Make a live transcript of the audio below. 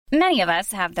Many of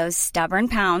us have those stubborn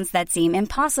pounds that seem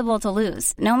impossible to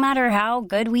lose, no matter how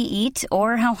good we eat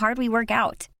or how hard we work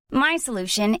out. My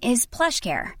solution is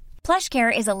PlushCare.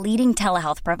 PlushCare is a leading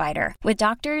telehealth provider with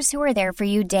doctors who are there for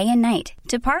you day and night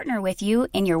to partner with you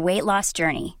in your weight loss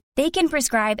journey. They can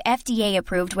prescribe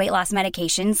FDA-approved weight loss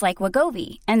medications like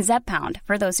Wegovy and Zepbound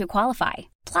for those who qualify.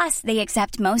 Plus, they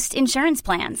accept most insurance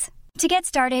plans. To get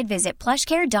started, visit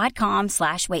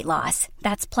plushcare.com/weightloss.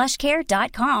 That's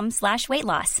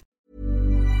plushcare.com/weightloss.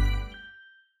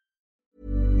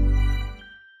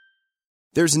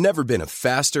 There's never been a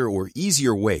faster or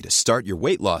easier way to start your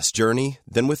weight loss journey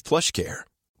than with PlushCare.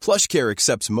 PlushCare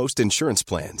accepts most insurance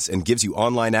plans and gives you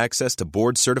online access to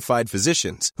board-certified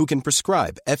physicians who can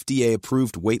prescribe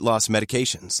FDA-approved weight loss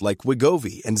medications like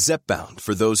Wegovy and Zepbound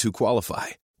for those who qualify.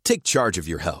 Take charge of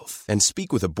your health and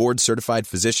speak with a board-certified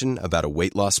physician about a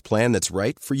weight loss plan that's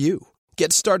right for you.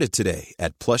 Get started today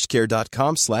at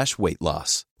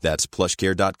plushcare.com/weightloss. That's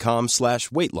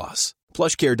plushcare.com/weightloss.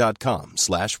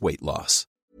 plushcare.com/weightloss.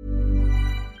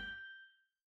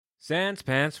 Sans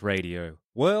Pants Radio,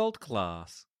 world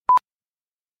class.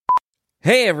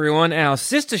 Hey everyone, our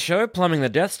sister show, Plumbing the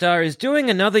Death Star, is doing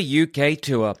another UK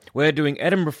tour. We're doing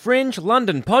Edinburgh Fringe,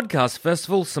 London Podcast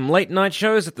Festival, some late night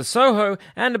shows at the Soho,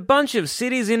 and a bunch of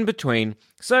cities in between.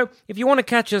 So, if you want to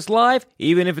catch us live,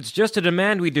 even if it's just a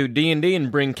demand we do D&D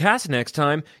and bring Cass next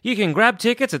time, you can grab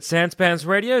tickets at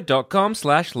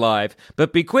sanspantsradio.com/live.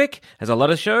 But be quick, as a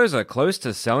lot of shows are close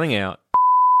to selling out.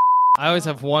 I always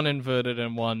have one inverted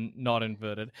and one not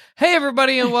inverted. Hey,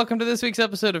 everybody, and welcome to this week's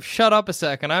episode of Shut Up a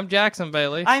Second. I'm Jackson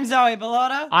Bailey. I'm Zoe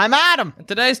Bellotta. I'm Adam. And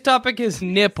today's topic is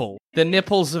nipple, the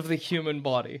nipples of the human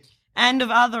body. And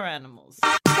of other animals.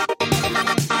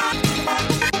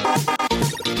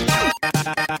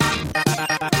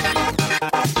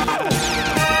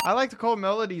 I like to call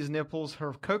Melody's nipples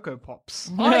her Cocoa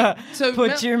Pops.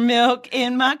 Put your milk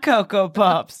in my Cocoa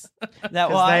Pops. That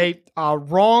Because why? they are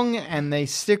wrong and they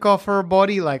stick off her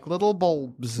body like little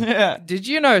bulbs. Yeah. Did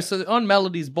you know, so on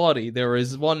Melody's body, there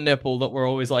is one nipple that we're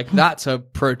always like, that's a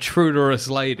protruderous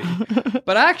lady.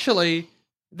 But actually,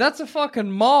 that's a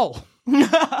fucking mole. You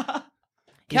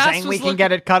saying we can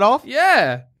get it cut off?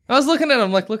 Yeah. I was looking at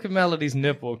him like, look at Melody's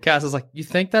nipple. Cass is like, you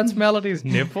think that's Melody's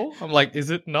nipple? I'm like, is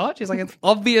it not? She's like, it's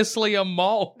obviously a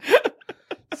mole.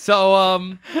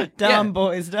 So, Dumb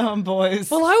boys.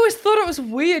 Well, I always thought it was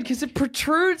weird because it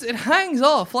protrudes, it hangs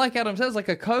off, like Adam says, like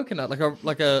a coconut, like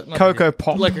a Cocoa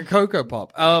Pop. like a Cocoa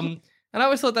Pop. And I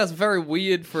always thought that's very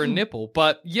weird for a nipple,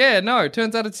 but yeah, no, it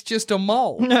turns out it's just a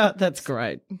mole. No, that's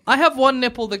great. I have one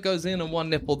nipple that goes in and one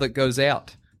nipple that goes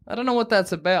out. I don't know what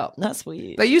that's about. That's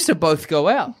weird. They used to both go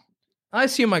out. I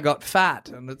assume I got fat,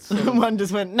 and it's sort of, One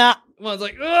just went, nah. one's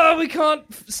like, oh, we can't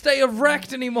stay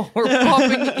erect anymore,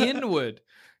 popping inward.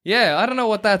 Yeah, I don't know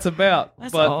what that's about.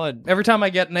 That's but odd. every time I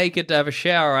get naked to have a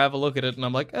shower, I have a look at it, and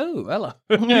I'm like, oh, hello.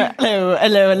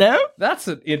 Hello. That's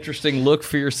an interesting look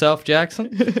for yourself, Jackson.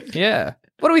 Yeah.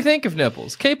 What do we think of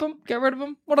nipples? Keep them? Get rid of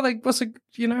them? What are they?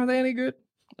 Are they any good?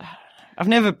 I've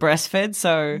never breastfed,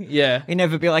 so Yeah. you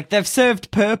never be like, they've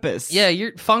served purpose. Yeah,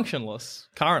 you're functionless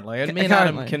currently, and me and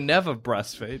Adam Currently. can never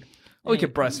breastfeed. Well, we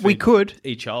could breastfeed. We could.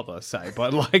 each other, say,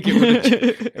 but like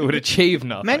it would achieve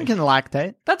nothing. Men can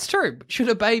lactate. That's true. But should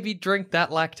a baby drink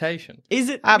that lactation? Is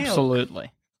it milk?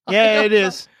 Absolutely. Yeah, it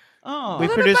is. Oh. We Well,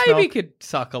 then produce a baby milk. could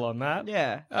suckle on that.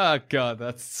 Yeah. Oh god,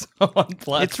 that's so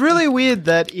unpleasant. It's really weird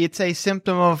that it's a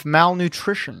symptom of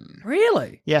malnutrition.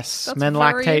 really. Yes, That's men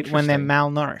very lactate when they're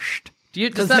interesting. malnourished. Does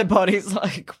Because their that body's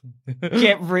like,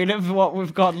 get rid of what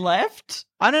we've got left.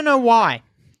 I don't know why.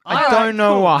 I Alright, don't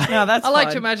know cool. why. No, that's I like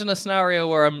fine. to imagine a scenario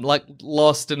where I'm like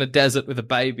lost in a desert with a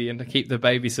baby, and to keep the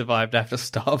baby survived, I have to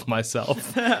starve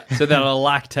myself so that I'll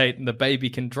lactate and the baby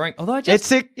can drink. Although I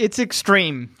just It's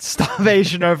extreme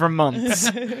starvation over months.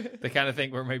 the kind of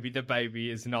thing where maybe the baby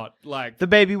is not like The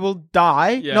baby will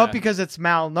die, Yeah. not because it's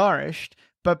malnourished,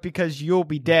 but because you'll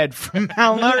be dead from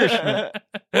malnourishment.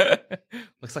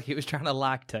 Looks like he was trying to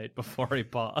lactate before he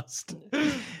passed.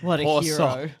 What a Poor hero.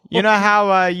 soul. You know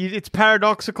how it's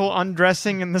paradoxical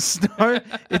undressing in the snow?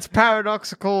 It's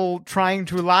paradoxical trying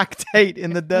to lactate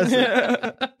in the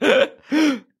desert.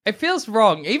 It feels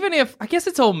wrong, even if I guess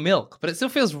it's all milk, but it still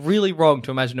feels really wrong to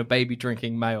imagine a baby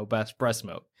drinking male breast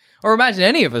milk. Or imagine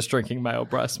any of us drinking male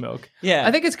breast milk. Yeah.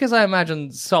 I think it's because I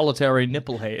imagine solitary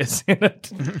nipple hairs in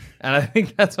it. And I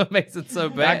think that's what makes it so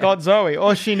bad. I got Zoe.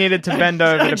 Or she needed to bend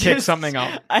over to pick Just- something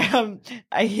up.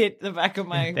 I hit the back of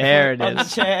my There foot it on the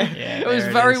is. chair. Yeah, It was there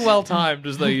it very is. well timed,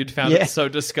 as though you'd found Yeah. it so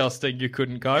disgusting you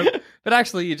couldn't cope. But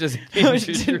actually, you just I was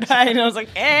injured in yourself. pain. I was like,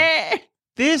 eh.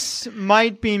 This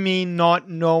might be me not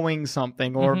knowing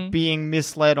something or being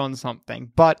misled on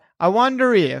something, but I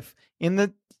wonder if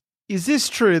is this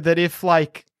true that if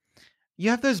like you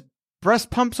have those breast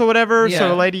pumps or whatever,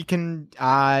 so a lady can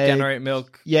Generate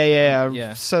milk.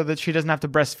 Yeah, so that she doesn't have to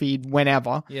breastfeed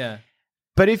whenever. Yeah.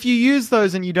 But if you use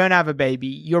those and you don't have a baby,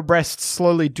 your breasts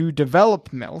slowly do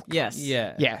develop milk. Yes.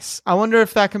 Yeah. Yes. I wonder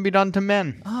if that can be done to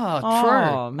men. Oh, true.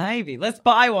 Oh, maybe. Let's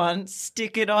buy one,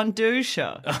 stick it on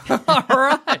Dusha. All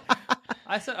right.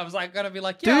 I was like, gonna be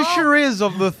like, yeah. Dusha is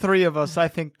of the three of us, I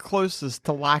think, closest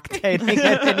to lactating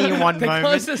at any one The moment.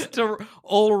 closest to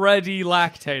already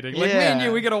lactating. Like, me and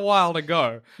you, we got a while to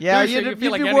go. Yeah, Dusha, you'd you feel be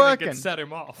like anything working. could set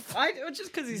him off.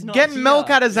 Just because he's not Getting here, milk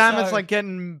out of Zamet's so- like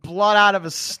getting blood out of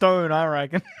a stone, I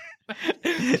reckon.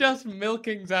 Just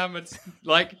milking Zamet's,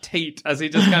 like, teat as he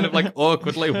just kind of, like,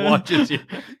 awkwardly watches you.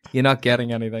 You're not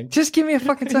getting anything. Just give me a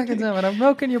fucking second, Zamet. I'm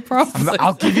milking your properly.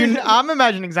 I'll give you. I'm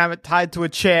imagining Zamet tied to a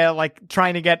chair, like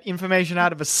trying to get information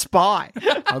out of a spy.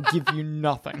 I'll give you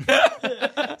nothing.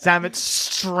 Zamet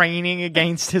straining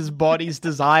against his body's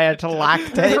desire to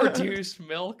lactate. Produce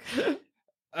milk.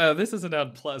 This is an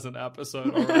unpleasant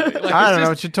episode already. Like, I it's don't know just-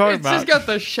 what you're talking It's just about. got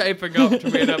the shaping up to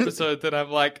be an episode that I'm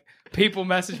like, people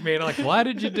message me and I'm like, why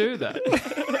did you do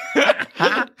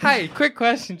that? Hey, quick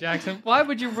question, Jackson. Why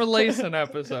would you release an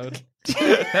episode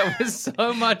that was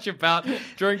so much about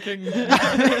drinking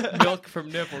milk from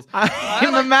nipples?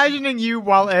 I'm imagining you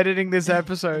while editing this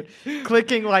episode,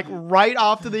 clicking like right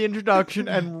after the introduction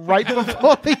and right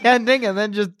before the ending, and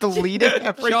then just deleting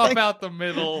everything. Chop out the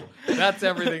middle. That's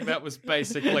everything that was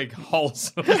basically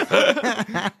wholesome.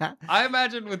 I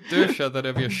imagine with Dusha that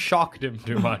if you shocked him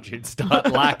too much, he'd start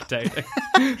lactating.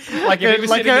 Like if he was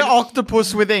Like sitting an in,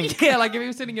 octopus with ink. yeah, like if he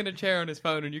was sitting in a chair on his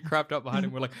phone and you crept up behind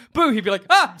him, we're like, boo, he'd be like,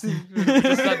 ah,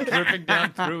 just start dripping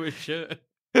down through his shirt.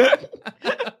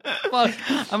 Fuck.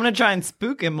 I'm going to try and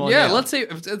spook him more. Yeah, now. let's see.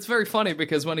 It's very funny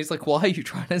because when he's like, why are you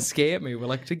trying to scare me? We're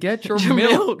like, to get your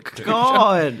milk. Dusha."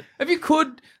 God. If you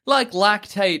could, like,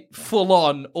 lactate full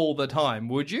on all the time,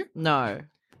 would you? No.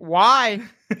 Why?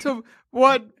 To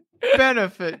what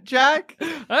benefit, Jack?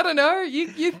 I don't know.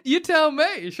 You tell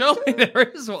me. Surely there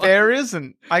is one. There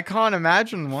isn't. I can't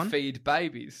imagine one. Feed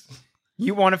babies.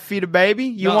 You want to feed a baby?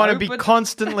 You No, want to be but-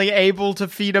 constantly able to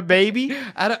feed a baby?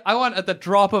 I want at the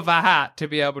drop of a hat to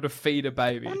be able to feed a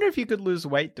baby. I wonder if you could lose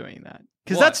weight doing that.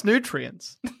 Because What? that's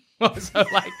nutrients. So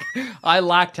like, I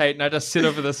lactate and I just sit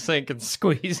over the sink and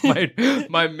squeeze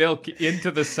my milk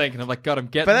into the sink, and I'm like, God, I'm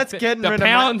getting. But that's getting the rid of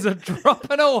pounds are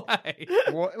dropping away.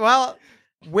 Well,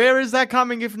 where is that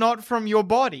coming if not from your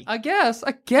body? I guess,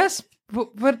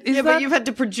 but is Yeah, that? but you've had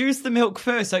to produce the milk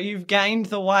first, so you've gained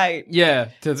the weight. Yeah,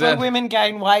 to So then, women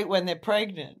gain weight when they're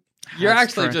pregnant. you're That's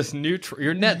actually true. just neutral.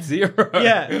 You're net zero.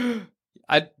 Yeah.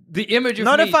 The image of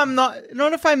Not me, if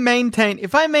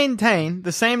I maintain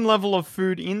the same level of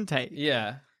food intake.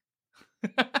 Yeah.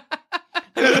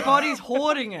 The body's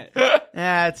hoarding it.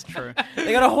 Yeah, it's true.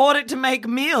 They gotta hoard it to make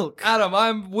milk. Adam,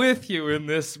 I'm with you in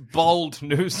this bold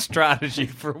new strategy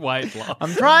for weight loss.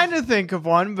 I'm trying to think of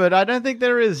one, but I don't think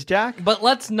there is, Jack. But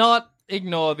let's not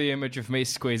ignore the image of me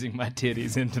squeezing my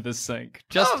titties into the sink.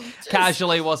 Just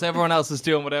casually whilst everyone else is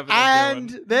doing whatever they're And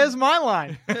doing. there's my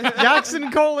line. Jackson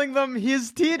calling them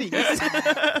his titties.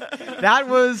 That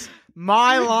was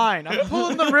my line. I'm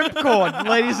pulling the ripcord,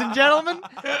 ladies and gentlemen.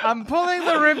 I'm pulling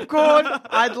the ripcord.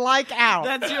 I'd like out.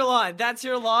 That's your line. That's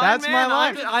your line. That's man.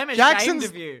 my line. I'm ashamed Jackson's-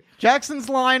 of you. Jackson's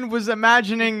line was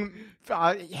imagining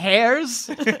hairs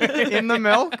in the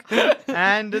milk,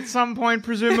 and at some point,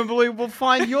 presumably, we'll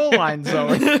find your line,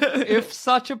 Zoe. If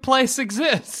such a place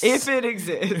exists. If it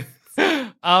exists.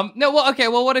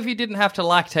 Well, what if you didn't have to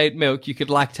lactate milk? You could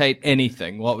lactate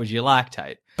anything. What would you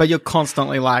lactate? But you're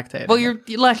constantly lactating. Well, you're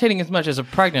lactating as much as a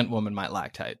pregnant woman might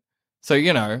lactate. So,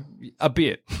 a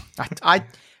bit. I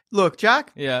look,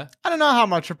 Jack. Yeah. I don't know how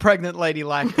much a pregnant lady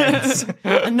lactates.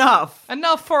 Enough.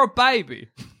 Enough for a baby.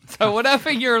 So whatever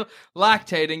you're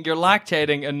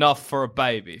lactating enough for a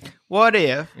baby. What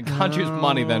if? You can't use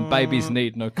money then. Babies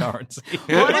need no currency.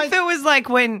 What if it was like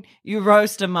when you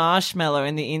roast a marshmallow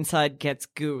and the inside gets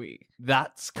gooey?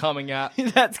 That's coming out.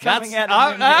 That's coming out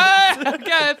of your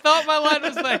Okay, I thought my line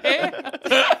was the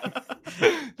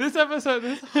hair. This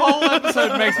whole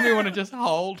episode makes me want to just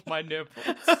hold my nipples.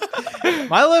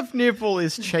 My left nipple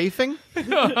is chafing.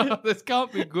 This can't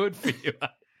be good for you.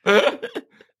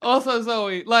 Also,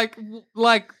 Zoe, like,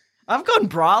 I've gone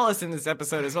braless in this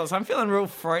episode as well, so I'm feeling real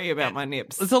free about my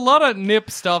nips. there's a lot of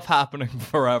nip stuff happening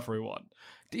for everyone.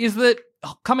 Is that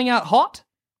coming out hot?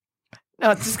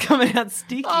 No, it's just coming out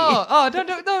sticky. Don't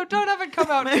have it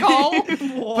come out cold.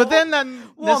 Warm. But then that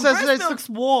Warm. Breast necessitates milk's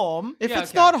warm. if Yeah,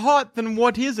 it's okay. not hot, then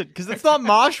what is it? Because it's not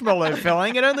marshmallow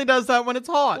filling. It only does that when it's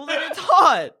hot. Well, then it's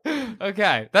hot.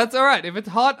 Okay, that's all right. If it's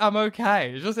hot, I'm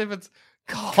okay. It's just if it's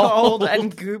Cold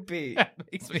and goopy. That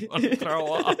makes me want to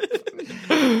throw up.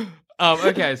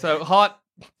 Okay, so hot,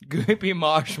 goopy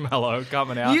marshmallow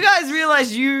coming out. You guys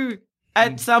realize you,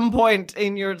 at some point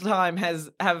in your time, have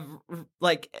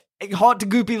like hot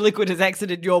goopy liquid has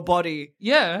exited your body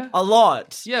Yeah. a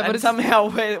lot. Yeah, but and it's- somehow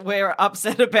we're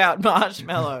upset about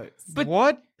marshmallows. But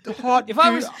what hot? if I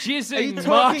was Are jizzing you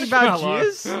talking about marshmallow,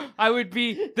 jizz? I would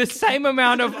be the same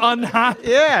amount of unhappy.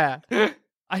 Yeah.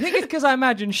 I think it's because I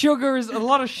imagine sugar is a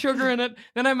lot of sugar in it.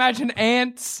 Then I imagine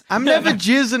ants. I'm never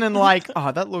jizzing and like, oh,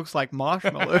 that looks like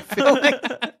marshmallow filling.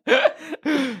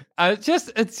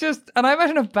 It's just, and I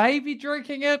imagine a baby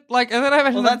drinking it. Like, and then I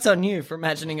imagine Well, that's on you for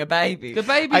imagining a baby. the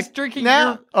baby's drinking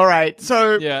now. All right,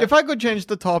 so Yeah. if I could change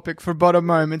the topic for but a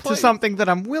moment to Please. something that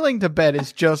I'm willing to bet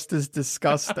is just as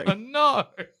disgusting. your... No.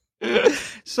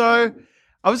 So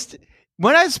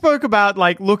when I spoke about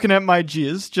like looking at my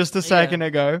jizz just a second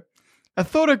ago, a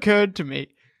thought occurred to me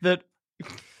that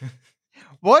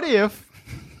what if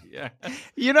Yeah.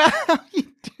 you know how you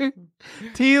do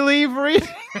tea leaf reading?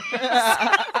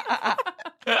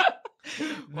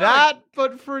 That,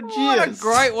 but for What a jizz.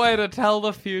 great way to tell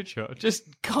the future. Just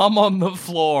come on the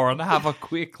floor and have a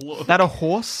quick look. That a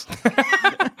horse?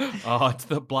 Oh, it's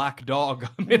the black dog.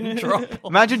 I'm in trouble.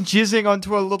 Imagine jizzing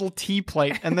onto a little tea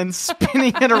plate and then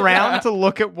spinning it around to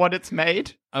look at what it's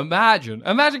made. Imagine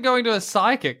going to a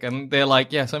psychic and they're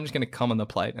like, yes, I'm just going to come on the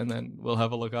plate and then we'll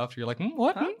have a look after. You're like,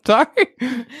 what? Sorry?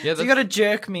 Yeah, So you got to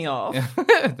jerk me off.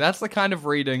 that's the kind of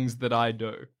readings that I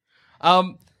do.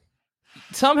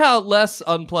 Somehow less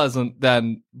unpleasant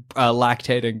than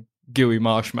lactating gooey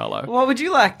marshmallow. What would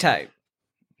you lactate?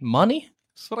 Money?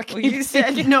 That's what I Well, keep you said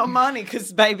thinking. not money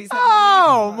because babies.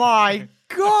 Oh my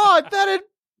god, that'd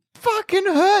fucking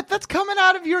hurt. That's coming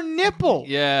out of your nipple.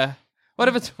 Yeah. What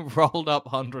if it's rolled up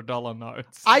 $100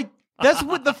 notes? That's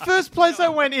what the first place I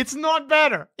went. It's not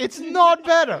better. It's not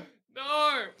better.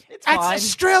 No. It's That's fine.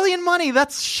 Australian money.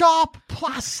 That's sharp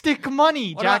plastic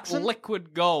money, What about Jackson.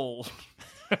 liquid gold?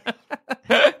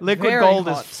 Liquid Very gold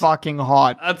hot. is fucking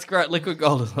hot. That's great. Liquid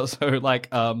gold is also like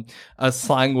a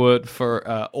slang word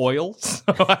for oil. So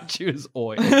I choose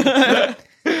oil.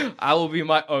 I will be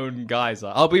my own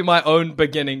geyser. I'll be my own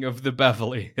beginning of the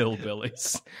Beverly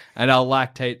Hillbillies, and I'll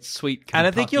lactate sweet Kentucky And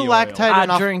I think you'll oil. lactate I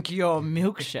enough. drink your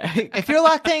milkshake. If you're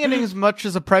lactating as much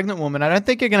as a pregnant woman, I don't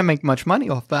think you're going to make much money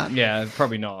off that. Yeah,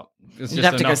 probably not. It's You'd just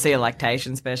have to go enough- see a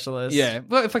lactation specialist. Yeah,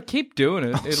 but if I keep doing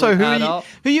it, it'll So who add are up.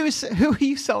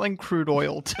 you selling crude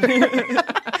oil to?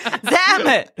 Damn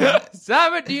it!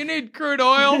 Zamet, do you need crude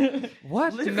oil?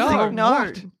 What? No.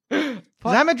 No.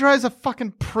 Zamet drives a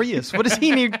fucking Prius. What does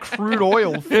he need crude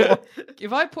oil for?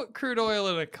 If I put crude oil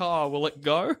in a car, will it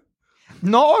go?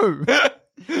 No.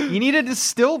 You need to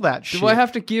distill that shit. Do I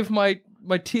have to give my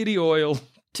titty oil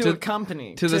To a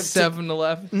company. to the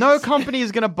 7-Eleven? No company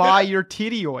is going to buy your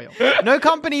titty oil. No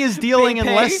company is dealing in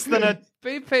BP? less than a...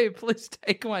 BP, please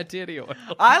take my titty oil.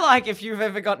 I like if you've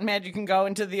ever gotten mad, you can go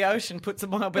into the ocean, put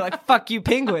some oil, be like, fuck you,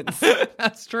 penguins.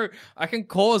 That's true. I can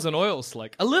cause an oil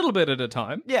slick a little bit at a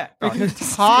time. Yeah.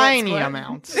 tiny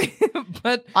amounts.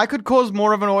 But I could cause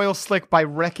more of an oil slick by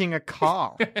wrecking a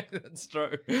car. that's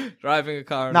true. Driving a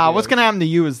car. Nah, what's going to happen to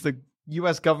you is the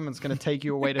US government's going to take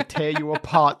you away to tear you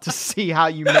apart to see how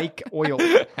you make oil.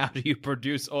 How do you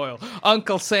produce oil?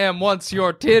 Uncle Sam wants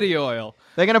your titty oil.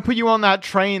 They're going to put you on that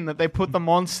train that they put the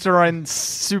Monster and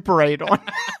Super 8 on.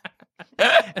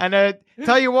 And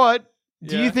tell you what,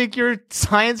 do Yeah. you think your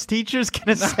science teacher's going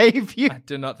to save you? I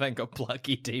do not think a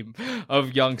plucky team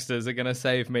of youngsters are going to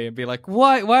save me and be like,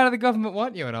 why do the government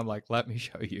want you? And I'm like, let me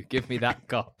show you. Give me that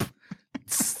cup.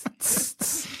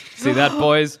 See that,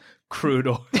 boys? Crude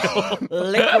oil.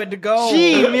 Liquid gold.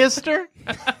 Gee, mister.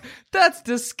 That's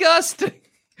disgusting.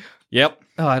 Yep.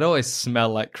 Oh, I'd always smell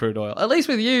like crude oil. At least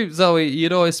with you, Zoe,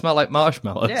 you'd always smell like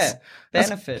marshmallows. Yeah.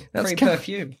 Benefit. that's Free kinda-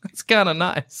 perfume. It's kind of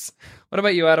nice. What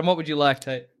about you, Adam? What would you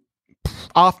lactate?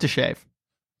 Aftershave.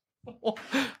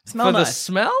 Smell For the nice.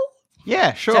 smell?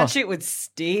 Yeah, sure. That shit would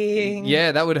sting.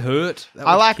 Yeah, that would hurt. That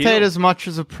I would lactate kill. as much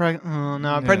as a pregnant... Oh,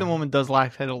 no, a pregnant woman does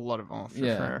lactate a lot of for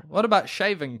Yeah. sure. What about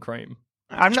shaving cream?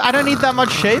 I don't need that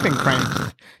much shaving cream.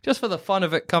 Just for the fun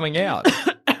of it coming out.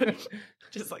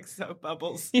 Just like soap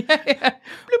bubbles. Yeah.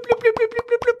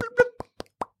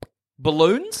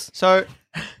 Balloons? So,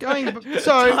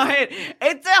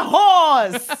 It's a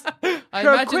horse. I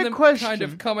Sure, imagine quick them question. kind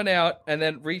of coming out and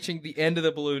then reaching the end of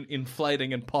the balloon,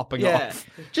 inflating and popping Yeah. off.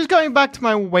 Just going back to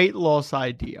my weight loss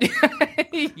idea.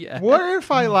 Yeah. What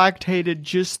if I lactated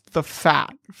just the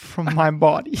fat from my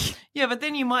body? Yeah, but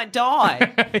then you might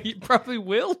die. You probably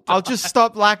will. I'll just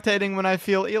stop lactating when I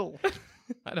feel ill.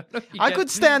 I don't know. If you I get- could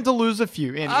stand to lose a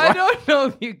few anyway. I don't know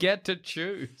if you get to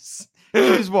choose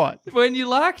Choose what? when you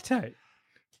lactate.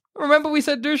 Remember we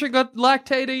said Dusha got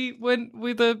lactatey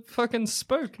with a fucking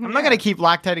spook. I'm not going to keep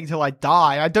lactating till I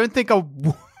die. I don't think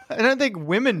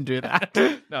women do that.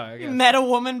 No, I guess. Met a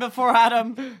woman before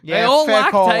Adam. Yeah, all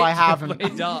fair call. lactate I till haven't. they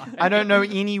die. I don't know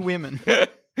any women.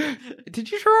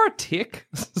 Did you draw a tick,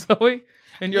 Zoe,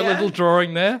 in your Yeah. little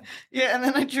drawing there? Yeah, and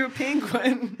then I drew a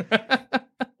penguin.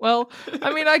 Well,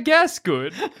 I mean, I guess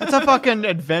good. That's a fucking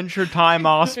Adventure Time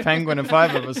ass penguin if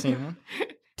I've ever seen one.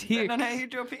 Tick. No, how you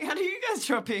draw a penguin? How do you guys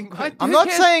draw a penguin? I'm Who not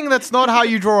cares? saying that's not how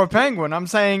you draw a penguin. I'm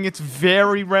saying it's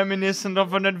very reminiscent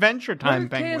of an Adventure Time Who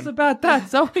cares penguin. about that?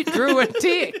 Zoe drew a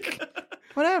tick.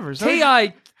 Whatever. So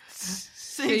T-I-C-K,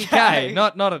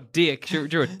 not a dick. She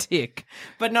drew a tick.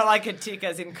 But not like a tick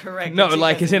as in correct. No, tick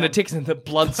like as it's in a one. tick's in the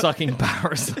blood-sucking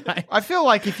parasite. I feel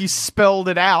like if you spelled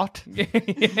it out,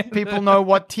 people know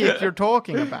what tick you're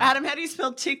talking about. Adam, how do you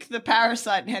spell tick the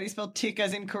parasite, and how do you spell tick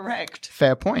as in correct?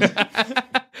 Fair point.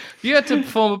 If you had to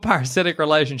form a parasitic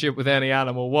relationship with any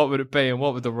animal, what would it be and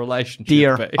what would the relationship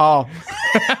Deer. be? Oh,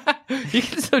 You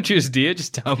can still choose deer,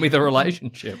 just tell me the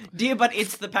relationship. Dear, but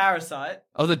it's the parasite.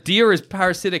 Oh, the deer is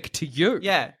parasitic to you.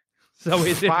 Yeah. So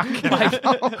is it Fucking like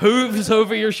hooves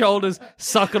over your shoulders,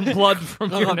 sucking blood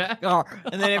from your neck?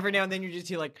 And then every now and then you just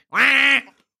hear like, "Wah!"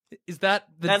 Is that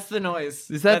the That's the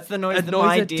noise. is that That's the noise a that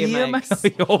my a deer makes.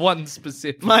 Your one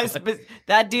specific.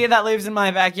 That deer that lives in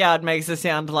my backyard makes a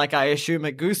sound like I assume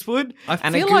a goose would, I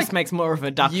and a feel goose like makes more of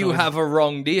a duck You noise. have a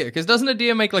wrong deer, because doesn't a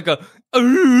deer make like a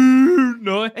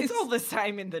noise? It's all the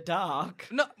same in the dark.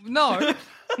 No.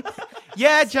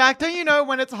 yeah, Jack, don't you know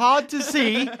when it's hard to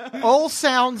see, all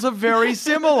sounds are very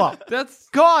similar? That's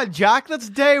God, Jack, that's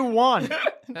day one.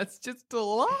 just a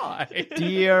lie.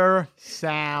 Deer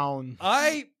sound.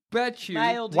 I bet you.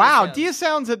 Male deer Wow, sounds. deer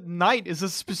sounds at night is a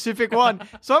specific one.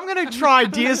 So I'm going to try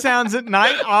deer sounds at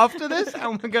night after this,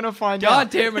 and we're going to find God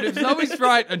out. damn it, if Zoe's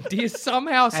right and deer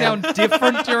somehow sound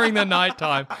different during the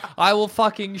nighttime, I will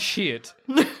fucking shit.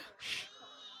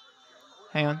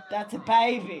 Hang on. That's a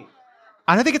baby.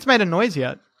 I don't think it's made a noise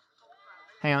yet.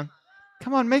 Hang on.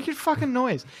 Come on, make your fucking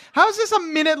noise. How is this a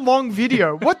minute-long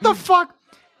video? What the fuck?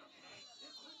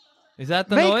 Is that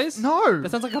the Make- noise? No.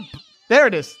 That sounds like a... Is There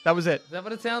it is. That was it. that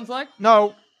what it sounds like?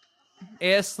 No.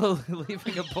 Air slowly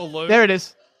leaving a balloon? There it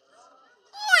is.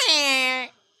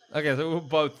 Okay, so we're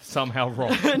both somehow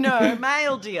wrong. No,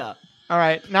 male deer. All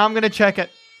right, now I'm going to check it.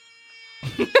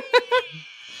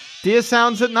 Deer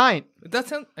sounds at night. That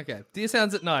sounds... Okay, deer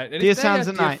sounds at night. And Deer if they sounds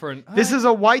are at night. different- This is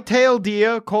a white-tailed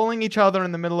deer calling each other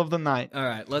in the middle of the night. All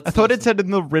right, let's... I thought it listen. said in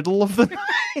the riddle of the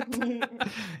night.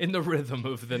 In the rhythm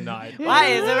of the night. Why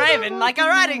is a raven like a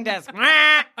writing desk?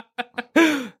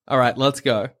 All right, let's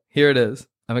go. Here it is.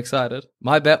 I'm excited.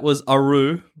 My bet was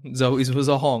Aru. Zoe's was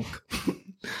a honk.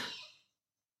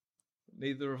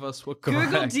 Neither of us were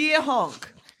correct. Google deer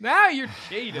honk. Now you're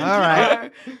cheating. All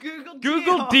right.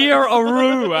 Google deer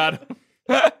Aru, Adam.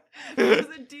 There's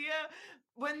a deer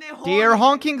when they're honking. Deer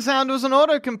honking sound was an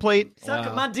autocomplete. Suck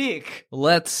at my dick.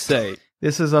 Let's see.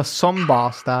 This is a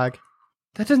sombar stag.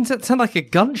 That doesn't sound like a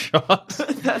gunshot.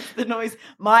 That's the noise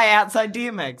my outside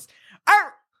deer makes.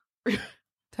 Arr!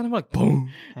 Sounded like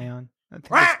boom. Hang on. I think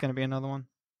it's going to be another one.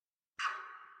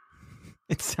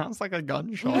 It sounds like a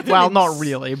gunshot. Well, not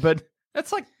really, but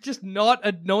That's like just not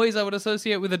a noise I would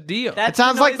associate with a deer. That's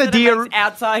sounds the like noise the that it deer- makes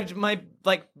outside my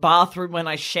bathroom when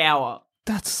I shower.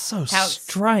 That's so How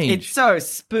strange. It's so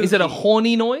spooky. Is it a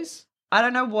horny noise? I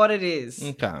don't know what it is.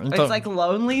 Okay. It's like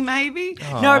lonely, maybe.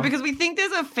 Aw. No, because we think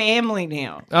there's a family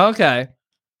now. Okay.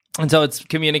 And so it's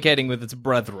communicating with its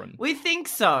brethren. We think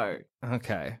so.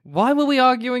 Okay. Why were we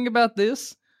arguing about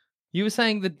this? You were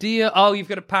saying the deer. Oh, you've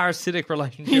got a parasitic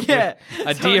relationship Yeah, with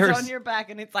a so deer. it's on your back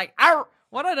and it's like, Arr!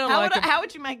 What I don't How like. would, how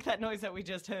would you make that noise that we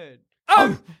just heard?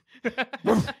 Oh,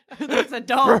 That's a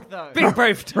dog, though. big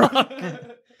brave dog.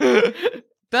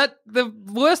 That the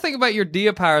worst thing about your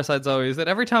deer parasite, Zoe, is that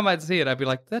every time I'd see it, I'd be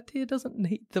like, "That deer doesn't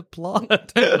need the blood."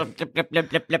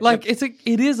 Like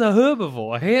it is a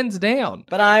herbivore, hands down.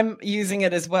 But I'm using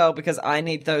it as well because I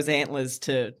need those antlers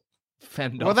to.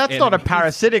 Fend well, off that's not a enemies.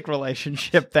 parasitic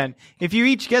relationship then. If you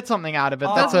each get something out of it,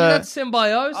 That's, that's a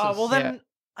symbiosis. Oh, well, then Yeah.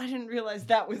 I didn't realize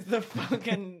that was the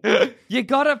fucking. You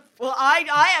gotta. Well,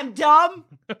 I am dumb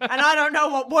and I don't know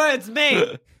what words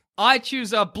mean. I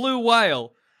choose a blue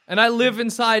whale, and I live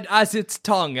inside as its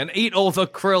tongue and eat all the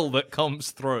krill that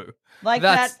comes through. Like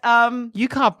That's- that, You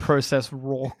can't process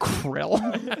raw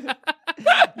krill.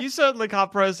 You certainly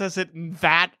can't process it in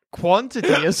that quantity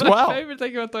as My well. favorite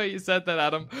thing about the way you said that,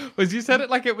 Adam, was you said it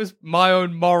like it was my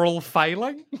own moral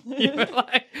failing. You were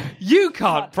like, you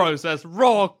can't process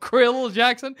raw krill,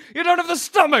 Jackson. You don't have the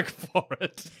stomach for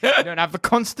it. You don't have the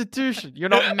constitution. You're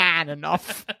not man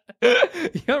enough.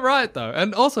 You're right, though.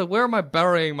 And also, where am I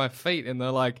burying my feet in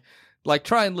the, like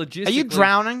try and logistically... Are you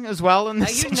drowning as well in are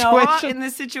this you situation? Noah in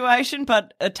this situation,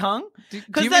 but a tongue?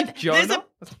 Do you mean Jonah?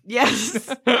 Yes.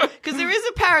 Because there is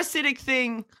a parasitic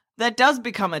thing that does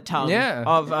become a tongue Yeah.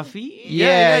 of a fish.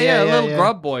 Yeah. A little yeah.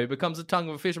 grub boy becomes a tongue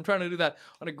of a fish. I'm trying to do that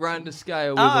on a grander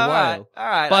scale with Oh, a all right, whale. all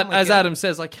right, But I'm with as you. Adam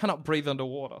says, I cannot breathe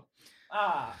underwater.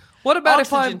 Ah. What about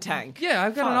Oxygen if I... tank. Yeah,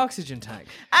 I've got an Fuck. oxygen tank.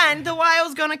 And the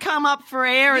whale's going to come up for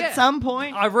air Yeah. at some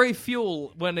point. I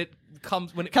refuel when it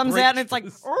comes Out and it's like...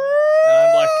 breaches. And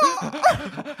I'm like...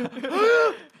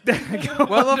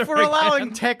 Well, if we're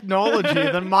allowing technology,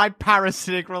 then my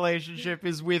parasitic relationship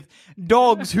is with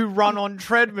dogs who run on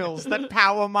treadmills that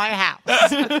power my house.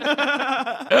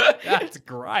 That's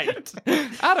great.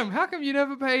 Adam, how come you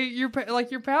never pay your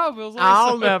power bills?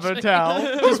 I'll never tell.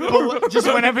 Just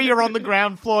whenever you're on the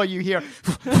ground floor, you hear.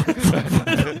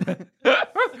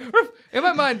 In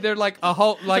my mind, they're like a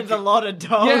whole... like There's a lot of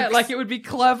dogs. Yeah, like it would be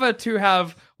clever to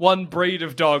have one breed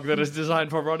of dog that is designed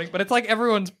for running, but it's like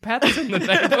everyone's pets in the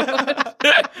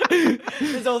neighborhood.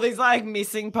 There's all these like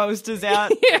missing posters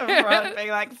out front being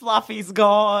like Fluffy's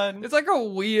gone. It's like a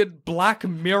weird Black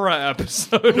Mirror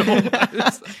episode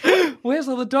almost. Where's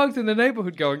all the dogs in the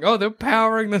neighborhood going? Oh, they're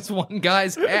powering this one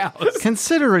guy's house.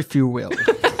 Consider, if you will,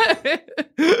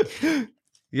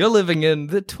 You're living in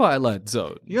the Twilight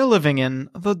Zone. you're living in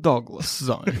the dogless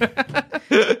zone.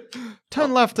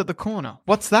 Turn left at the corner.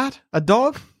 What's that? A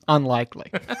dog?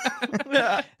 Unlikely.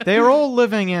 They're all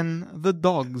living in the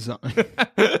dog zone.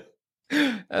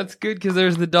 That's good because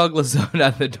there's the dogless zone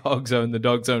and the dog zone. The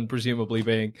dog zone presumably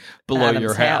being below Adam's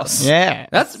your house. house. Yeah.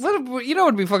 That's what you know.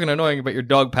 What would be fucking annoying about your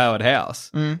dog-powered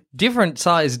house? Different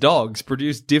sized dogs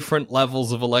produce different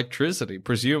levels of electricity.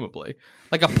 Presumably,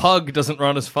 like a pug doesn't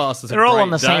run as fast as They're a all Great on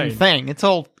the same Dane. thing. It's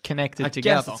all connected I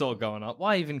together. guess it's all going up.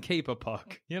 Why even keep a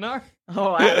pug? You know.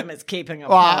 Oh, Adam is keeping a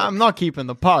Well, pug. I'm not keeping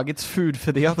the pug. It's food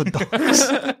for the other dogs.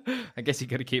 I guess you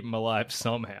got to keep them alive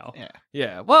somehow. Yeah.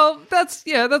 Yeah. Well, that's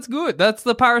good. That's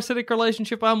the parasitic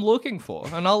relationship I'm looking for.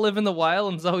 And I'll live in the whale,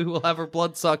 and Zoe will have her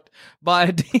blood sucked by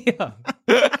a deer.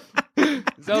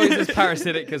 Zoe's is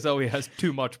parasitic because Zoe has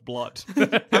too much blood.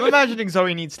 I'm imagining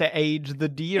Zoe needs to age the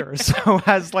deer, so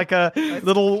has like a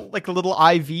little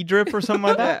IV drip or something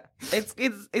like that.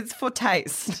 It's for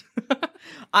taste.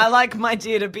 I like my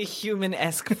deer to be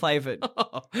human-esque flavored.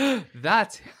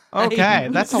 That's Okay,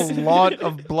 that's a lot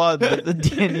of blood that the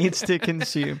deer needs to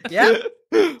consume. Yeah.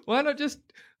 why not just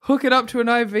hook it up to an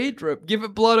IV drip? Give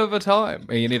it blood over time.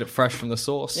 You need it fresh from the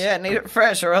source. Yeah, need it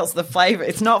fresh or else the flavor.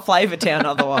 It's not Flavor Town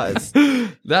otherwise.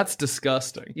 That's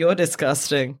disgusting. You're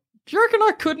disgusting. Do you reckon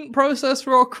I couldn't process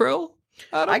raw krill?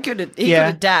 He could Yeah.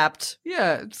 adapt.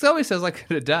 Yeah, Zoe says I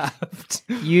could adapt.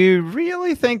 You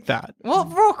really think that? Well,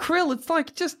 raw krill, it's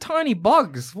like just tiny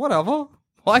bugs. Whatever.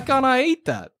 Why can't I eat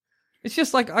that? It's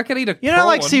just like I could eat a You don't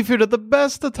like prawn. seafood at the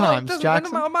best of Well, it times, doesn't-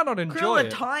 Jackson. I might not enjoy Krill are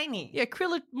it. tiny. Yeah,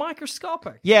 krill are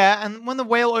microscopic. Yeah, and when the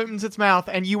whale opens its mouth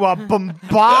and you are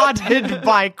bombarded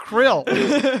by krill.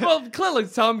 Well, clearly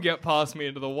some get past me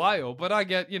into the whale, but I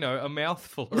get, a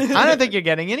mouthful. I don't think you're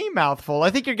getting any mouthful. I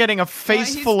think you're getting a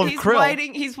face full of krill.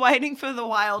 He's waiting for the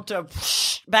whale to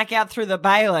back out through the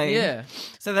baleen. Yeah.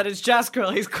 So that it's just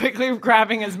krill. He's quickly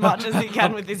grabbing as much as he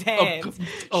can with his hands,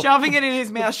 shoving it in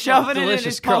his mouth, shoving it in delicious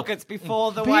his krill. pockets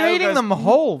before the But whale you're eating goes, them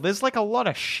whole. There's like a lot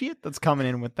of shit that's coming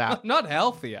in with that. Not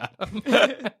healthy, Adam.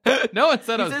 No one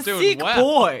said I He's was a doing sick well.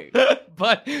 boy.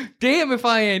 But damn if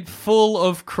I ain't full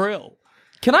of krill.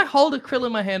 Can I hold a krill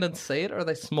in my hand and see it, or are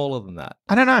they smaller than that?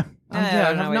 I don't know. I I don't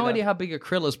have know no either. idea how big a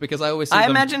krill is because I always see I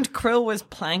them. imagined krill was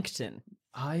plankton.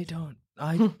 I don't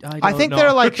I think know.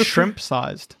 they're like shrimp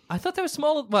sized. I thought they were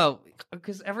smaller. Well,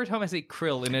 because every time I see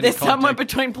krill in any They're somewhere context,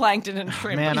 between plankton and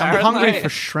shrimp. Man, I'm apparently. hungry for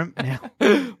shrimp now.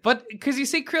 but because you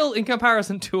see krill in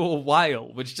comparison to a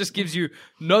whale, which just gives you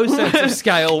no sense of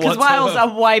scale Because whatsoever. whales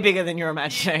are way bigger than you're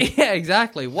imagining. Yeah,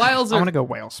 exactly. Whales I are. want to go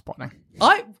whale spotting.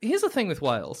 Here's the thing with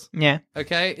whales. Yeah.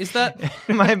 Okay, is that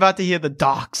Am I about to hear the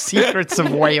dark secrets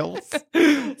of whales?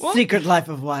 Secret life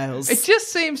of whales. it just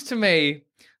seems to me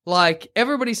like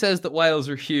everybody says that whales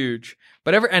are huge,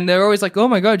 but and they're always like, oh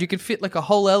my god, you could fit like a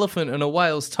whole elephant in a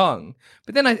whale's tongue.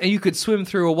 But then you could swim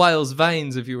through a whale's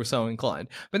veins if you were so inclined.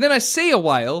 But then I see a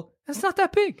whale, It's not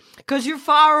that big. Because you're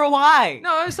far away.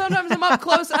 No, sometimes I'm up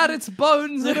close at its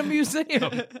bones in a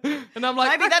museum. And I'm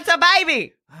like, Maybe that's a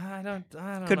baby. I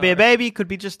don't Could be a baby, could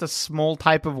be just a small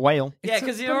type of whale. Yeah,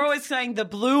 because you're always saying the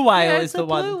blue whale is the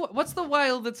one. What's the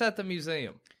whale that's at the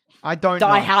museum? I don't know.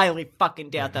 I highly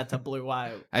fucking doubt that's a blue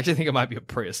whale. I actually think it might be a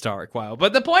prehistoric whale,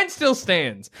 but the point still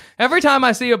stands. Every time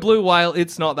I see a blue whale,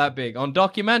 it's not that big. On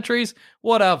documentaries,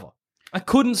 whatever. I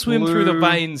couldn't swim through the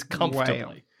veins comfortably.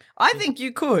 whale. I think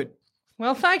you could.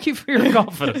 Well, thank you for your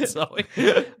confidence, Zoe.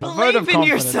 Believe in confidence.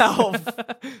 yourself.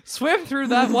 Swim through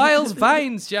that whale's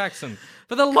veins, Jackson.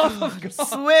 For the love of God.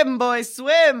 Swim, boy,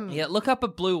 swim. Yeah, look up a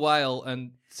blue whale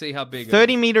and see how big it is.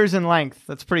 30 meters in length.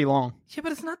 That's pretty long. Yeah,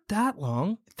 but it's not that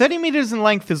long. 30 meters in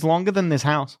length is longer than this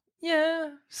house.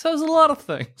 Yeah, so's a lot of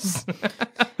things.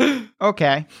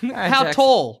 Okay. How Jackson.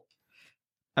 tall?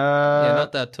 Uh, Yeah,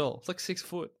 not that tall. It's like 6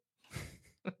 foot.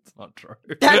 That's not true.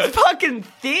 That's fucking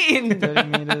thin. 30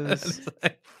 meters. It's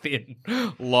a thin,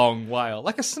 long whale,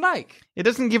 like a snake. It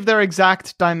doesn't give their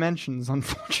exact dimensions,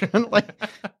 unfortunately.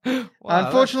 Wow,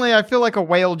 Unfortunately, I feel like a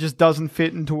whale just doesn't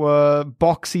fit into a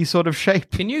boxy sort of shape.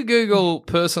 Can you Google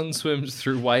person swims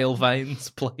through whale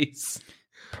veins, please?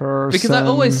 Person. Because I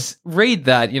always read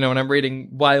that, when I'm reading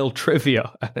whale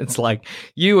trivia, and it's like,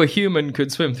 you, a human,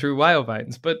 could swim through whale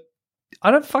veins, but I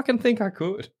don't fucking think I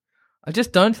could. I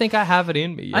just don't think I have it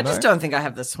in me. I just don't think I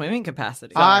have the swimming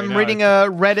capacity. I'm reading a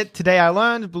Reddit today. I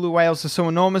learned blue whales are so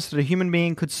enormous that a human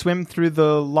being could swim through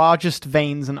the largest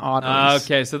veins and arteries.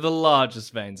 Okay, so the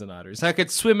largest veins and arteries. I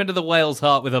could swim into the whale's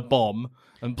heart with a bomb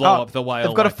and blow up the whale.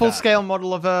 They've got like a full-scale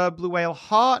model of a blue whale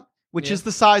heart, which is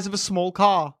the size of a small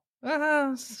car.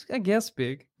 I guess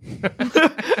big.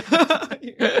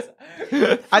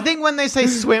 I think when they say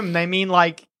swim, they mean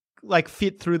like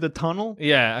fit through the tunnel.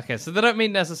 Yeah, okay, so they don't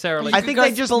mean necessarily... I think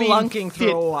they just mean spelunking fit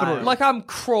through a whale. Like I'm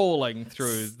crawling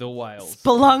through the whales.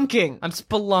 Spelunking. I'm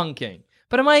spelunking.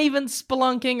 But am I even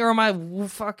spelunking or am I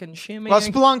fucking shimmying? Well,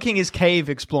 spelunking is cave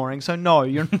exploring, so no,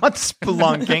 you're not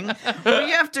spelunking.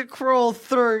 You have to crawl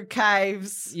through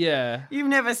caves. Yeah. You've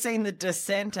never seen The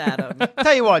Descent, Adam.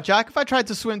 Tell you what, Jack, if I tried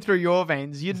to swim through your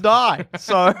veins, you'd die.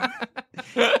 So,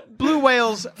 blue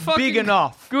whales, big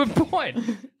enough. Good point.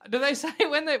 Do they say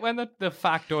when the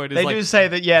factoid is They like... do say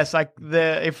that, yes,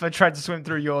 if I tried to swim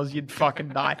through yours, you'd fucking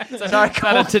die. So I That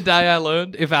can't... today I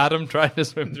learned if Adam tried to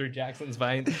swim through Jackson's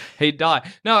veins, he'd die.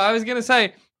 No, I was going to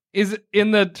say, is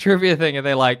in the trivia thing, are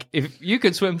they like, if you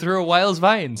could swim through a whale's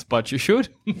veins, but you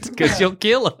shouldn't, because you'll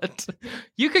kill it.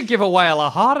 You could give a whale a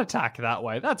heart attack that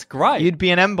way. That's great. You'd be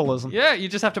an embolism. Yeah, you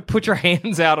just have to put your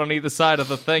hands out on either side of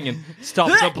the thing and stop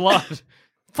the blood.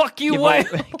 Fuck you, whale.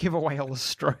 Give a whale a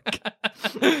stroke.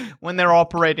 When they're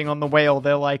operating on the whale,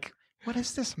 they're like, what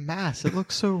is this mass? It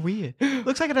looks so weird. It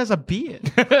looks like it has a beard.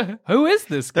 Who is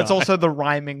this guy? That's also the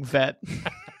rhyming vet.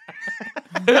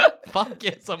 Fuck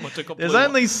yeah, someone took a blue There's one.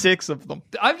 only 6 of them.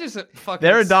 I'm just fucking...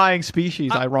 They're a dying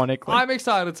species, ironically. I'm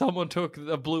excited someone took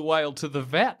a blue whale to the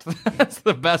vet. That's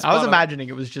the best I was part of it. imagining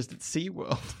it was just at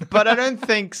SeaWorld. But I don't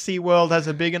think SeaWorld has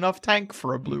a big enough tank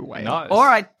for a blue whale. No. Or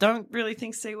I don't really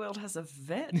think SeaWorld has a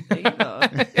vet either.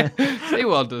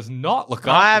 SeaWorld does not look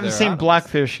after I haven't their seen animals.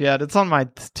 Blackfish yet. It's on my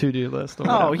to-do list. Or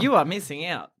Oh, whatever. you are missing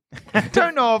out. I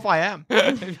don't know if I am.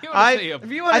 If you want I- to see a... If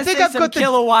you want I to think see I've some got the-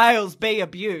 killer whales be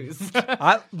abused,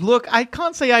 Look, I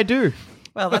can't say I do.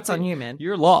 well, that's on you, man.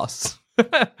 You're lost.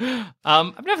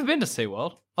 I've never been to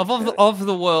SeaWorld. Of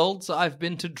the worlds, I've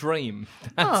been to Dream.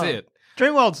 That's Oh. it.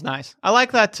 Dreamworld's nice. I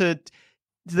like that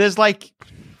there's like,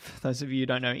 for those of you who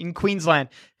don't know, in Queensland,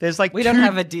 there's like We two... don't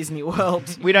have a Disney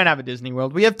World. We don't have a Disney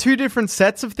World. We have 2 different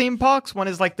sets of theme parks. One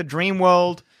is like the Dream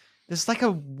World. There's like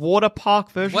a water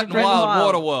park version Wet of and Dream Wild Wild.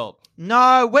 Water World.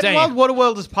 No, Wet and Damn. Wild Water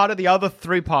World is part of the other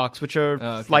 3 parks, which are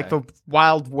Okay. like the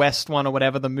Wild West one or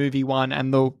whatever, the movie one,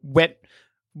 and the Wet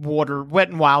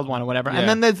and Wild one or whatever. Yeah. And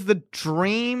then there's the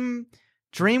Dream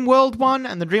World one,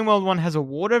 and the Dream World one has a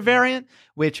water variant,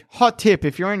 which, hot tip,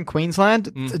 if you're in Queensland,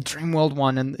 the Dream World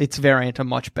one and its variant are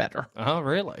much better. Oh,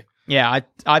 really? Yeah,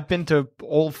 I've been to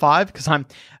all 5 because I'm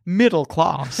middle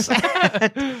class.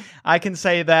 I can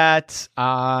say that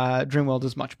Dreamworld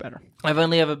is much better. I've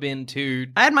only ever been to...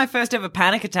 I had my first ever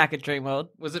panic attack at Dreamworld.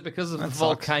 Was it because of That sucks.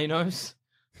 volcanoes?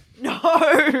 No!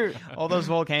 All those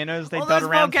volcanoes they All dot those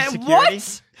around for volca- security.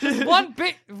 What? There's one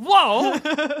big... Whoa!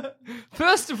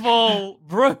 First of all,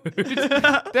 rude.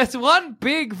 There's one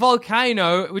big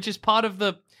volcano, which is part of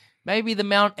maybe the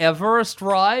Mount Everest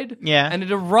ride. Yeah. And it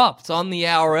erupts on the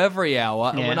hour every hour.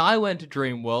 And Yeah. when I went to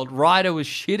Dreamworld, Ryder was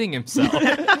shitting himself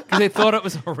because he thought it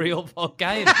was a real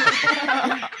volcano.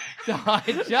 So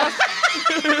I just...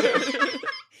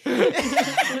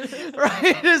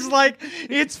 Right? It's like,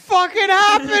 it's fucking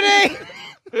happening!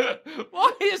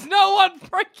 Why is no one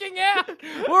freaking out?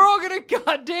 We're all gonna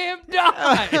goddamn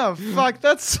die. Oh, fuck,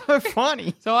 that's so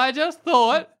funny. So I just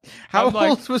thought, How I'm like,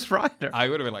 old was Ryder? I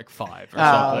would have been like 5 or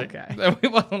Oh, something. okay.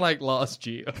 It wasn't like last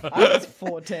year. I was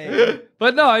 14.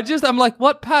 But no, I'm like,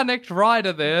 what panicked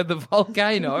Ryder there? The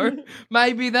volcano?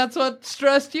 Maybe that's what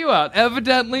stressed you out.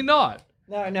 Evidently not.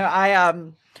 No, I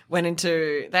went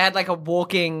into, they had like a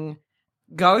walking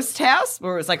ghost house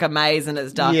where it was like a maze and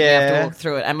it's dark and you have to Yeah. walk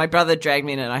through it. And my brother dragged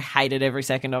me in and I hated every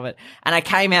second of it. And I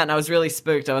came out and I was really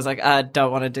spooked. I was like, I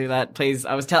don't want to do that, please.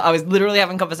 I was literally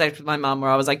having conversations with my mum where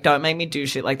I was like, don't make me do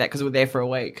shit like that because we're there for a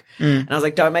week. And I was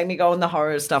like, don't make me go on the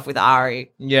horror stuff with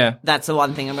Ari. Yeah. That's the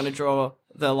one thing I'm going to draw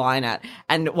the line at.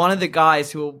 And one of the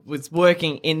guys who was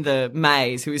working in the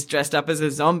maze, who was dressed up as a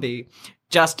zombie,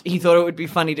 he thought it would be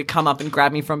funny to come up and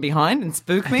grab me from behind and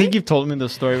spook me. I think you've told me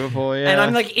this story before, yeah. And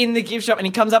I'm like in the gift shop and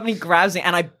he comes up and he grabs me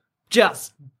and I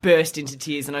just burst into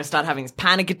tears and I start having this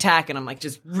panic attack and I'm like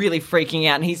just really freaking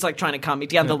out and he's like trying to calm me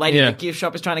down. The lady Yeah. at the gift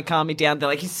shop is trying to calm me down. They're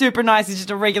like, he's super nice. He's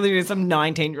just a regular, some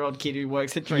 19-year-old kid who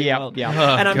works at Dreamworld. Yep.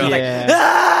 And I'm just God. like, Yeah.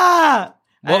 ah!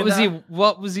 What And,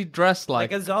 was he dressed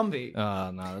like? like a zombie. Oh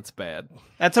no, that's bad.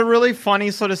 That's a really funny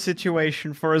sort of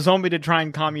situation for a zombie to try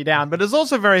and calm you down, but it's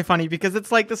also very funny because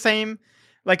it's like the same,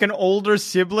 like an older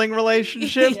sibling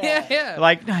relationship. Yeah.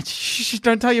 Like, no, shh,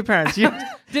 don't tell your parents. You,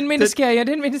 Didn't mean to scare you.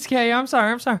 I'm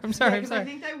sorry. Because I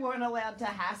think they weren't allowed to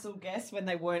hassle guests when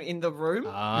they weren't in the room.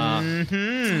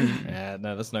 Yeah,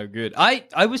 no, that's no good.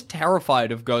 I was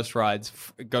terrified of ghost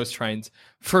trains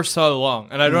for so long,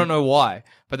 and I don't know why,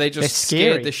 but they just They're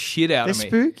scary. scared the shit out They're of me.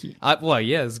 spooky. Well,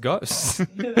 yeah, it's ghosts.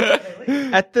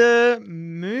 At the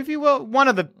movie, well, one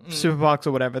of the super parks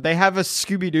or whatever, they have a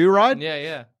Scooby-Doo ride,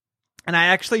 yeah. and I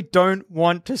actually don't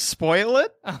want to spoil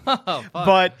it, Oh, fuck.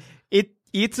 but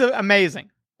it's amazing.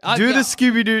 Do yeah, the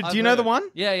Scooby-Doo. I've Do you know the heard. one?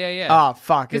 Yeah. Ah,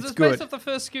 fuck, Because it's it's based good. off the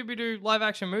first Scooby-Doo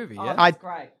live-action movie, Oh, yeah? that's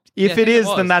great. If Yeah, I it think it is,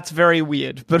 was. then that's very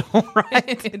weird, but all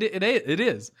right. It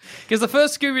is. Because the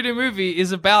first Scooby-Doo movie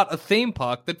is about a theme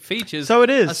park that features So it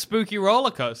is. a spooky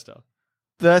roller coaster.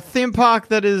 The theme park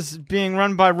that is being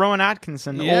run by Rowan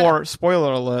Atkinson, Yeah. or,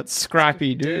 spoiler alert,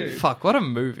 Scrappy Doo. Fuck, what a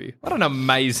movie. What an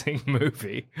amazing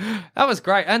movie. That was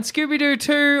great. And Scooby-Doo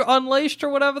 2 Unleashed or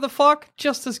whatever the fuck,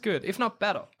 just as good, if not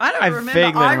better. I don't I remember.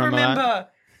 vaguely I remember remember.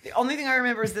 The only thing I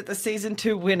remember is that the season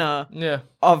 2 winner Yeah.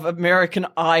 of American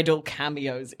Idol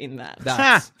cameos in that.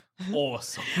 That's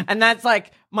awesome. And that's like,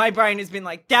 my brain has been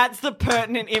like, that's the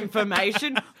pertinent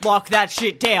information. Lock that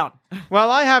shit down.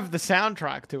 Well, I have the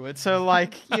soundtrack to it, so,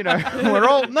 like, you know,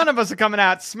 none of us are coming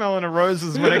out smelling of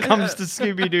roses when it comes to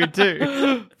Scooby-Doo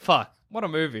 2. Fuck, what a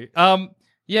movie.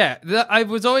 Yeah, I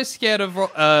was always scared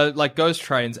of like ghost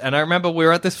trains, and I remember we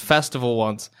were at this festival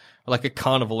once, like a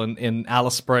carnival in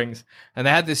Alice Springs, and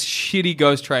they had this shitty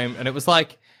ghost train, and it was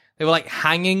like they were like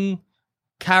hanging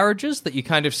carriages that you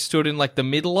kind of stood in like the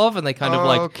middle of, and they kind of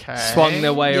like Okay. swung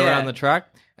their way Yeah. around the track.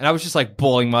 And I was just like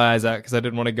bawling my eyes out because I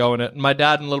didn't want to go in it. And my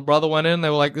dad and little brother went in. They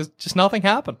were like, "There's just nothing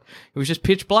happened. It was just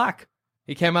pitch black."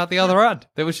 He came out the other end.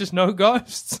 There was just no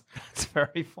ghosts. It's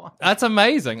very fun. That's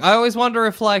amazing. I always wonder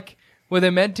if, like, were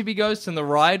there meant to be ghosts and the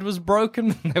ride was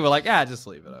broken? They were like, just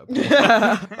leave it open.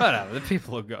 Whatever, the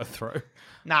people will go through.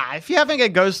 Nah, if you're having a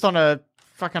ghost on a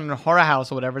fucking horror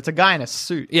house or whatever, it's a guy in a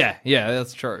suit. Yeah,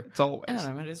 that's true. It's always.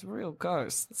 Adam, it is real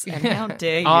ghosts. And how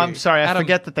dare you? Oh, I'm sorry, I Adam-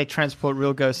 forget that they transport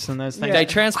real ghosts in those things. They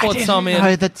transport some in.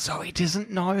 No, that Zoe doesn't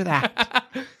know that.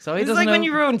 So he It's doesn't like when know-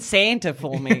 you ruined Santa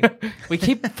for me. We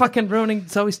keep fucking ruining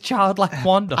Zoe's childlike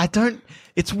wonder. I don't.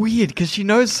 It's weird because she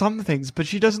knows some things, but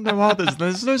she doesn't know others.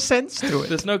 There's no sense to it.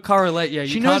 There's no correlate. Yeah, you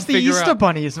She can't knows the figure Easter out.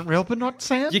 Bunny isn't real, but not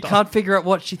Santa. You can't figure out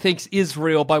what she thinks is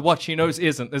real by what she knows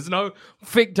isn't. There's no.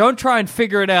 Don't try and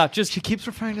figure it out. Just She keeps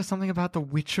referring to something about the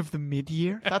Witch of the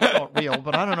Mid-Year. That's not real,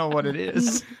 but I don't know what it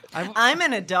is. I'm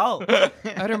an adult.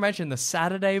 I'd imagine the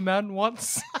Saturday Man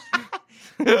once.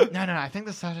 No, I think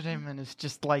the Saturday Man is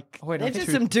just like. Wait, They're just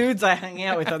some dudes I hung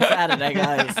out with on Saturday,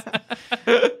 guys.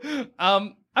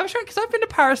 I'm sure because I've been to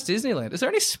Paris Disneyland. Is there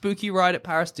any spooky ride at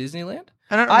Paris Disneyland?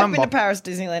 I don't I've remember. been to Paris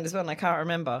Disneyland as well, and I can't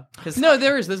remember. 'Cause No,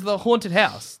 there is. There's the haunted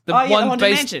house. The Oh, yeah, one the Haunted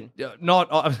based, Mansion. Not.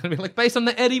 I was gonna be like based on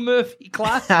the Eddie Murphy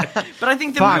classic. But I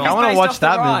think the Fuck, movie's I want based to watch off the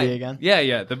that ride. movie again.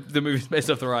 Yeah. The movie's based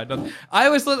off the ride. I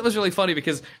always thought it was really funny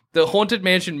because the Haunted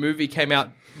Mansion movie came out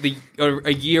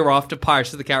a year after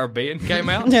Pirates of the Caribbean came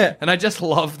out. Yeah. And I just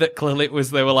love that clearly it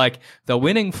was, they were like, the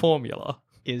winning formula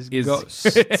Is is ghosts.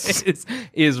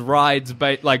 is rides,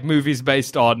 like movies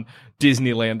based on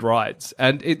Disneyland rides.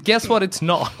 And guess what? It's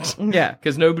not. Yeah.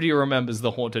 Because nobody remembers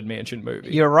the Haunted Mansion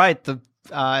movie. You're right.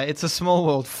 It's a Small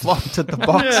World flopped at the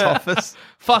box office.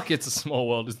 Fuck, It's a Small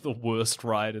World is the worst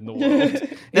ride in the world.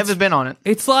 Never been on it.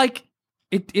 It's like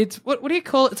It's what do you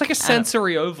call it? It's like a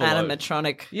sensory overload.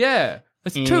 Animatronic. Yeah.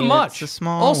 It's too much. It's a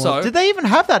small. Also, did they even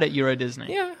have that at Euro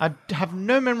Disney? Yeah. I have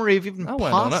no memory of even went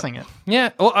on passing it. Yeah,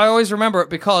 well, I always remember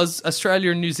it because Australia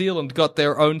and New Zealand got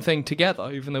their own thing together,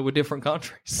 even though we're different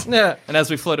countries. Yeah. And as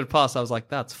we floated past, I was like,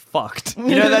 that's fucked.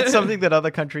 You know, that's something that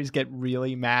other countries get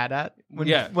really mad at.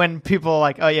 When people are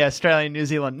like, oh yeah, Australia and New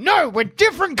Zealand. No, we're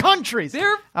different countries.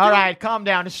 All right, calm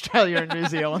down, Australia and New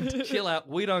Zealand. Chill out.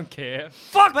 We don't care.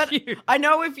 Fuck you. I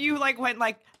know if you went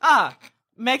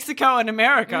Mexico and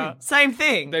America, same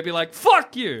thing. They'd be like,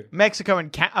 fuck you. Mexico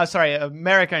and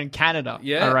America and Canada.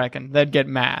 Yeah. I reckon they'd get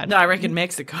mad. No, I reckon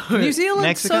Mexico. New Zealand's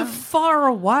Mexico? so far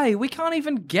away. We can't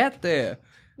even get there.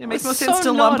 It makes more It's sense so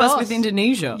to lump not us us. with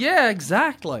Indonesia. Yeah,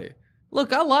 exactly.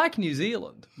 Look, I like New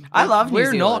Zealand. I love New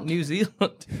We're not Zealand. New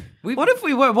Zealand. What if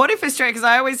we were? What if Australia? Because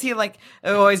I always hear I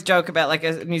always joke about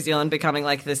New Zealand becoming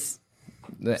this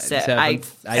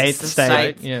eighth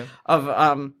state. Yeah. of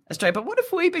Australia. But what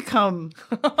if we become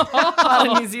part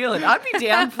of New Zealand? I'd be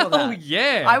down for that. Oh,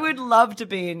 yeah. I would love to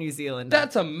be in New Zealand.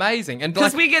 That's amazing. And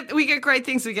because we get great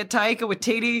things. We get Taika with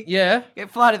Titi. Yeah.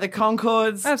 Get Flight of the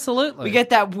Conchords. Absolutely. We get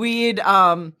that weird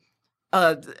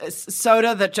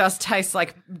soda that just tastes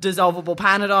like dissolvable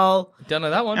Panadol. Don't know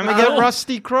that one. And we get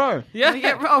Rusty Crow, Yeah. We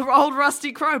get old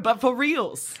Rusty Crow, but for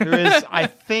reals. who is, I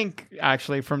think,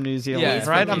 actually from New Zealand, Yeah, he's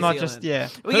right? from I'm New not Zealand. just, yeah.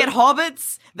 We get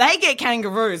hobbits. They get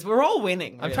kangaroos. We're all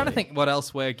winning. I'm trying to think what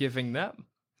else we're giving them.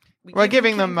 We're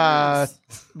giving them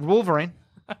Wolverine.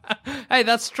 Hey,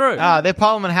 that's true. Their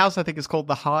Parliament House, I think, is called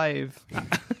the Hive.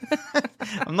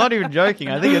 I'm not even joking.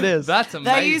 I think it is. That's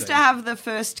amazing. They used to have the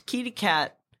first kitty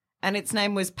cat, and its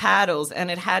name was Paddles,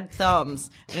 and it had thumbs,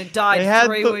 and it They died had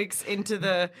 3 the- weeks into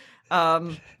the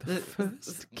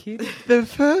Kid. The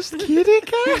first kitty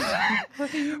cat?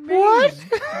 What?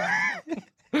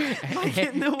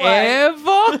 in the way,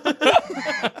 Ever?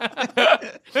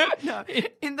 no,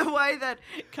 in the way that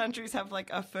countries have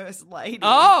a first lady.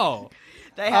 Oh,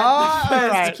 They had the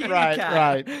first right, kitty right, cat.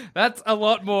 right. that's a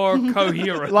lot more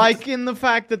coherent. Like in the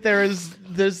fact that there's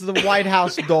the White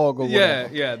House dog or yeah,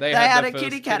 whatever. yeah. They had the a first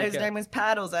kitty cat whose name was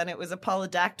Paddles, and it was a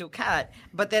polydactyl cat.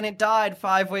 But then it died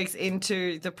 5 weeks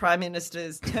into the Prime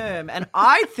Minister's term, and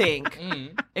I think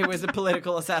it was a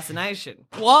political assassination.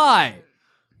 Why?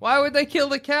 Why would they kill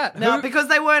the cat? No, Who- because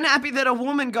they weren't happy that a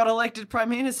woman got elected Prime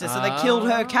Minister, so they killed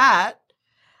her cat.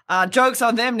 Joke's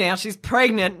on them now. She's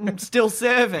pregnant and still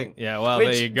serving. Yeah, well, which,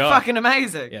 there you go. Fucking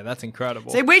amazing. Yeah, that's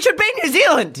incredible. See, we should be New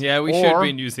Zealand. Yeah, we Or- should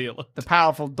be New Zealand. The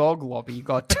powerful dog lobby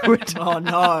got to it. Oh,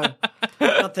 no.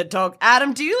 Not the dog.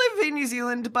 Adam, do you live in New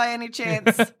Zealand by any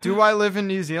chance? Do I live in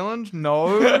New Zealand?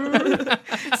 No.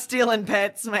 Stealing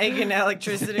pets, making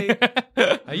electricity.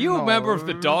 Are you a member of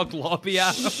the dog lobby?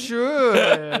 Adam? Sure.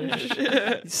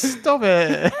 Stop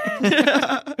it.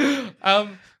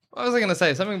 What was I going to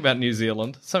say? Something about New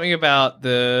Zealand. Something about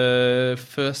the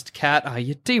first cat. Oh,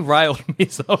 you derailed me,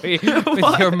 Zoe,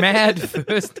 with your mad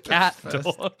first cat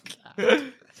dog.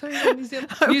 Something about New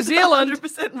Zealand. New Zealand.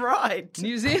 100% right.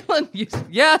 New Zealand.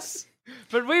 Yes.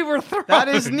 But we were thrown. That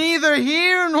is neither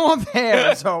here nor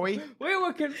there, Zoe. We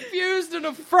were confused and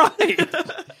afraid.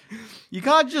 You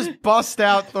can't just bust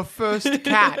out the first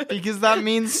cat because that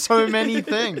means so many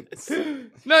things.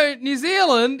 No, New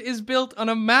Zealand is built on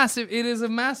a massive. It is a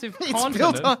massive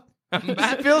continent.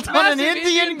 It's built on an Massive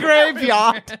Indian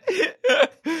graveyard.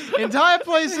 Entire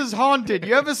place is haunted.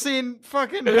 You ever seen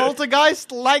fucking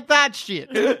Poltergeist? Like that shit.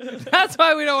 That's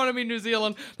why we don't want to be New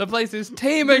Zealand. The place is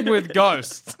teeming with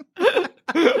ghosts.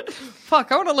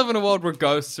 Fuck, I want to live in a world where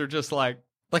ghosts are just like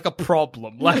a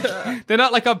problem. Like they're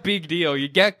not like a big deal. You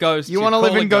get ghosts. You want to call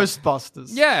live a in ghost. Ghostbusters.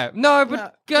 Yeah, no,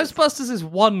 but Ghostbusters is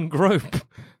one group.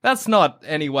 That's not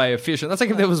any way efficient. That's like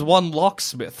if there was one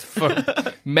locksmith for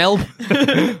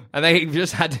Melbourne and they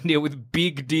just had to deal with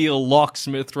big deal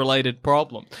locksmith related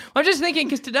problems. I'm just thinking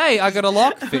because today I got a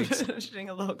lock fix. Shooting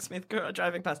a locksmith girl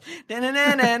driving past.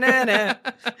 Da-na-na-na-na-na.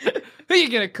 Who are you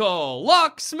going to call?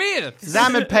 Locksmith!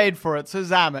 Zamet paid for it, so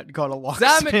Zamet got a locksmith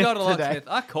Zamet got a today. locksmith.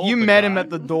 I called You the met guy. him at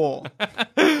the door.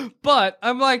 But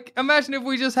I'm like, imagine if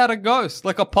we just had a ghost,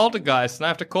 like a poltergeist, and I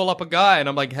have to call up a guy, and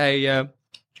I'm like, hey,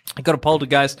 I got a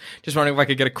poltergeist, just wondering if I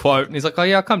could get a quote. And he's like, oh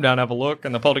yeah, I'll come down and have a look.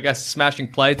 And the poltergeist is smashing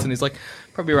plates, and he's like,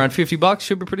 probably around $50,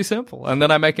 should be pretty simple. And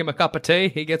then I make him a cup of tea,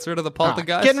 he gets rid of the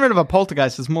poltergeist. Getting rid of a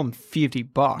poltergeist is more than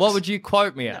 $50. What would you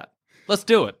quote me at? Let's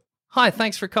do it. Hi,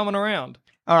 thanks for coming around.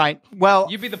 All right. Well,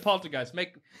 You be the poltergeist,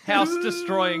 make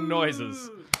house-destroying noises.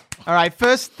 all right.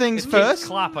 First things Keep first.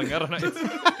 clapping, I don't know,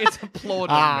 it's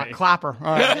applauding me. Clapper.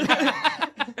 All right.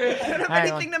 I don't have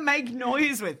anything to make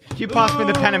noise with. Can you pass me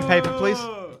the pen and paper, please?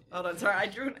 Hold on, sorry, I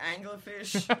drew an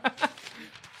anglerfish.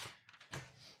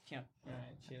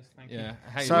 Cheers, thank you. Yeah.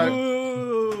 Hey,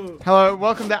 So, hello,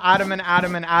 welcome to Adam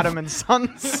and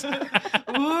Sons.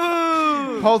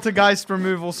 Poltergeist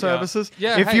removal services.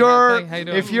 Yeah, if hey, you're how you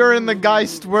doing? if you're in the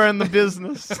geist, we're in the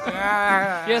business.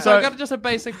 yeah, so I got just a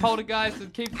basic poltergeist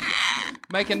that keeps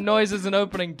making noises and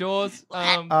opening doors.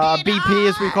 BP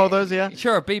as we call those, yeah.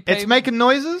 Sure, BP. It's making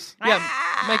noises. Yeah,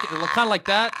 make it kind of like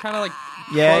that, kind of like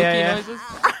Yeah, croaky yeah, yeah. noises.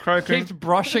 Croaking. Keeps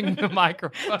brushing the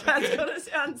microphone. That's gonna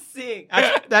sound sick.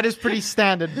 That is pretty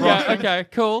standard, bro. Yeah, okay,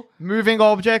 cool. Moving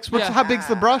objects. Yeah. How big's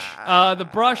the brush? The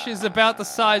brush is about the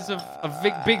size of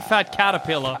a big fat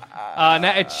caterpillar.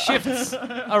 Now it shifts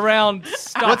around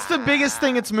stuff. What's the biggest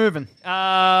thing it's moving?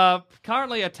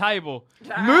 Currently a table.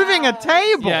 Moving a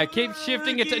table. Yeah, keep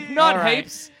shifting it. Not All right.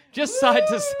 heaps, just side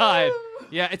to side.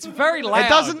 Yeah, it's very loud. It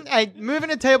doesn't. Hey,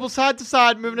 moving a table side to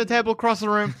side, moving a table across the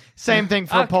room, same thing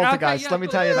for a poltergeist. yeah, Let me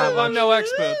tell you that I'm much. no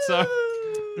expert, so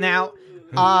Now,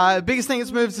 biggest thing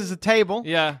it moves is a table.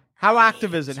 yeah. How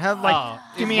active is it?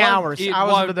 Give me hours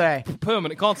of the day.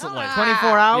 Permanent, constantly.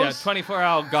 24 hours? Yeah,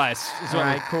 24-hour guys is All what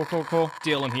right, cool. we're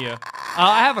dealing here.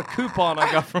 I have a coupon I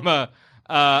got from a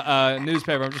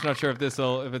newspaper. I'm just not sure if it's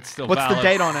still What's valid. the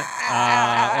date on it?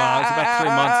 Well, it's about 3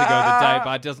 months ago, the date,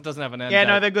 but it doesn't have an end Yeah,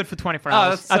 no, date. they're good for 24 Oh,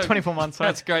 hours. that's so- 24 months. Sorry.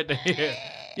 That's great to hear.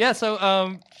 Yeah, so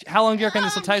how long do you reckon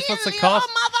this will take? What's the cost?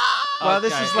 Well,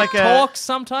 this is like it a- talks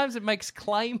sometimes. It makes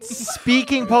claims.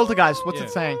 Speaking poltergeist, what's Yeah.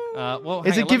 it saying? Well,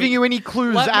 Is hang it on, giving you any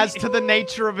clues let me- as to the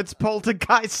nature of its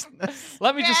poltergeistness?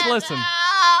 Let me just listen.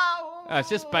 It's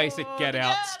just basic get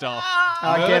out stuff.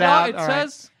 Get No, out. It all right.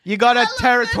 says You got a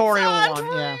territorial one.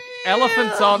 Yeah.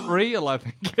 elephants aren't real. I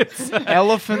think it's.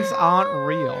 Elephants aren't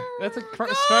real. That's a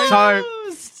strange.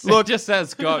 So, Look, it just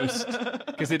says ghost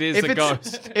because it is if a it's,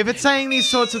 ghost. if it's saying these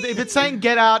sorts of, if it's saying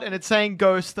get out and it's saying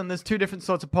ghost, then there's two different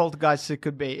sorts of poltergeists it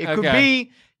could be. It could Okay.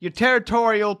 be your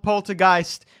territorial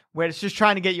poltergeist where it's just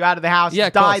trying to get you out of the house, Yeah,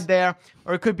 of died course. there,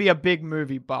 or it could be a big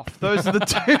movie buff. Those are the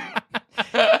two.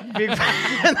 Big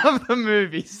fan of the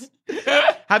movies.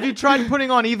 Have you tried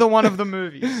putting on either one of the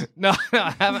movies? No,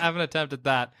 I haven't attempted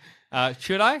that.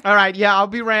 Should I? All right, yeah, I'll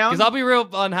be round. Because I'll be real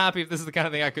unhappy if this is the kind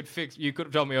of thing I could fix. You could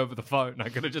have told me over the phone. I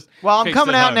could have just. Well, I'm fixed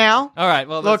coming it out home. now. All right.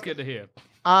 Well, Look, that's good to hear.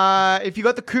 If you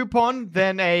got the coupon,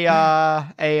 then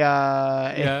Yeah,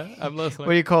 I'm listening.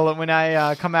 what do you call it when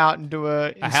I come out and do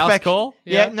a house inspection? call?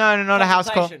 Yeah, Yeah. no, not a house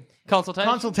call. Consultation.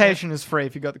 Consultation. Is free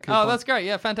if you got the coupon. Oh, that's great.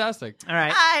 Yeah, fantastic. all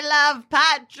right. I love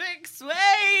Patrick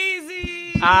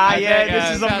Swayze. Yeah,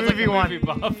 this is a sounds movie like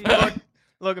one. movie buff.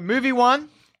 Look, movie one,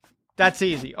 that's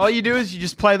easy. All you do is you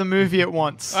just play the movie at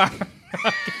once. I'll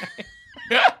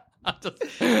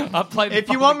play the If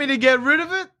you want me to get rid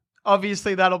of it,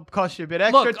 obviously that'll cost you a bit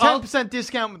extra. Look, I'll- 10%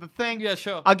 discount with the thing. Yeah,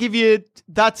 sure. I'll give you,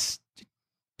 that's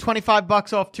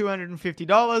 $25 off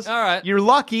 $250. All right. You're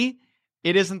lucky.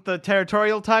 It isn't the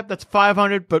territorial type. That's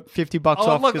 $500, but $50 Oh,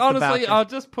 off. look, just the honestly, voucher. I'll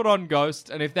just put on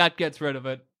Ghost, and if that gets rid of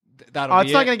it, that'll Oh, be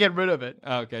it's not it. going to get rid of it.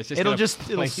 Oh, okay, it's just It'll gonna just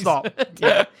please stop. it.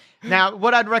 Yeah. Now,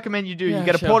 what I'd recommend you do, Yeah, you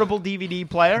get a sure. portable DVD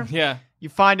player. Yeah. You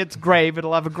find its grave.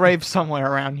 It'll have a grave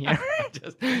somewhere around here.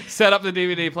 Just set up the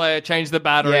DVD player, change the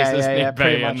batteries Yeah, as yeah, need yeah, be,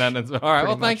 pretty and much. then it's all right.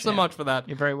 Well, Pretty thanks much, so yeah. much for that.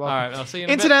 You're very welcome. All right, I'll see you in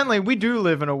a bit. Incidentally, we do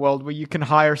live in a world where you can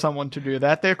hire someone to do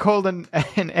that. They're called an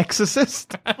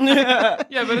exorcist. Yeah,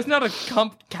 but it's not a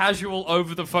casual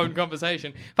over-the-phone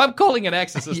conversation. If I'm calling an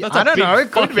exorcist, Yeah, that's I a don't big know,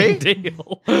 it could fucking be.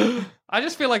 deal. I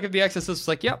just feel like if the exorcist was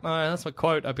like, "Yep, that's my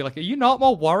quote," I'd be like, "Are you not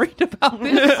more worried about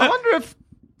this?" I wonder if,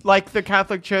 like, the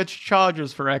Catholic Church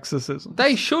charges for exorcism.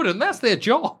 They shouldn't. That's their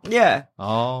job. Yeah.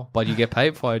 Oh, but you get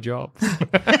paid for a job.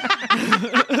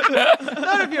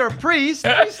 Not if you're a priest.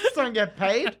 Priests don't get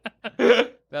paid.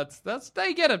 That's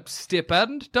they get a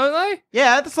stipend, don't they?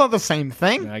 Yeah, that's not the same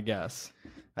thing. I guess.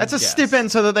 That's a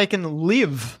stipend so that they can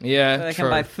live. Yeah, So they true.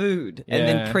 can buy food and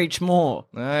Yeah. then preach more.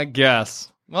 I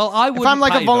guess. Well, I would. If I'm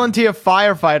like a volunteer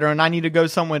firefighter and I need to go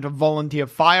somewhere to volunteer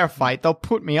firefight, they'll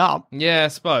put me up. Yeah, I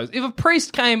suppose. If a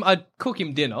priest came, I'd cook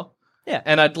him dinner. Yeah.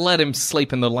 And I'd let him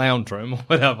sleep in the lounge room or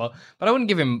whatever. But I wouldn't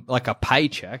give him like a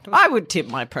paycheck. I would tip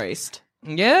my priest.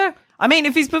 Yeah. I mean,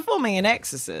 if he's performing an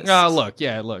exorcist. Oh, look.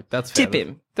 That's fair. Tip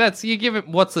him. That's you give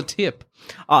him. What's the tip?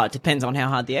 Oh, it depends on how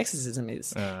hard the exorcism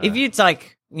is. If it's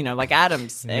like, like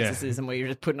Adam's Yeah. exorcism where you're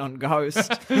just putting on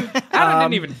Ghost,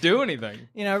 Adam didn't even do anything.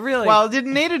 really. Well,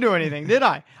 didn't need to do anything, did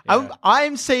I?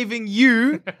 I'm saving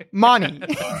you money.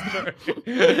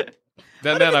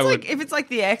 Then if I it's would. like if it's like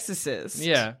The Exorcist,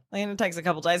 Yeah. and it takes a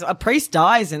couple days. A priest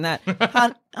dies in that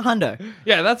hundo.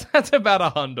 Yeah, that's about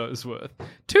 $100's worth.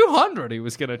 $200 he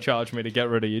was going to charge me to get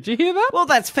rid of you. Did you hear that? Well,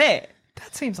 that's fair.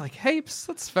 That seems like heaps.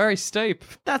 That's very steep.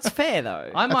 That's fair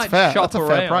though. I might fair. shop That's a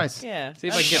around. fair price. yeah. See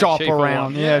if I can get a Shop cheaper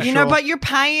around, one. yeah. You know, sure. but you're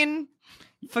paying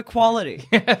for quality.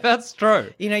 Yeah, that's true.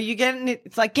 You know,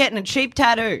 it's like getting a cheap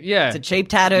tattoo. Yeah. It's a cheap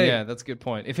tattoo. Yeah, that's a good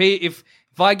point. If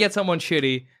I get someone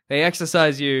shitty, they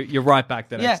exercise you, you're right back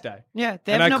the next day. Yeah,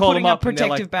 they're And I not call putting them up up and they're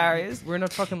protective like, barriers. We're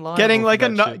not fucking lying.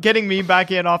 Getting me back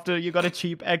in after you got a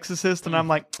cheap exorcist, and I'm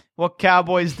like, what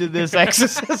cowboys did this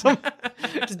exorcism?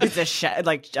 Just bits of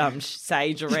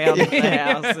sage around the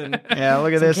house and Yeah,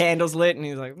 look at some this. candles lit, and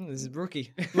he's like, this is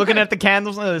rookie. Looking at the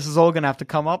candles, oh, this is all gonna have to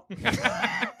come up.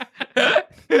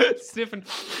 Sniffing.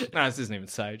 No, this isn't even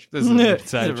sage. This isn't even sage.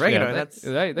 This is oregano. Yeah, That's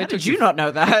they how took did you not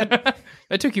know that?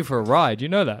 They took you for a ride. You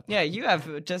know that. Yeah, you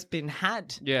have just been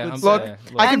had. Yeah. with- I'm Look, yeah,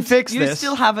 I can And fix you this.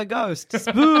 still have a ghost.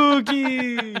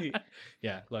 Spooky.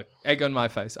 Yeah. Look, egg on my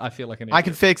face. I feel like an idiot. I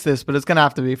can fix this, but it's gonna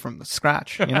have to be from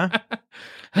scratch, you know?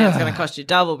 And it's going to cost you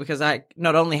double because I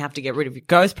not only have to get rid of your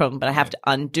ghost problem, but I have to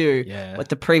undo Yeah. what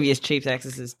the previous chief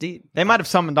exorcist did. They might have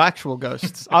summoned actual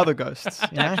ghosts, other ghosts.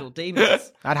 You know? Actual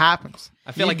demons. That happens.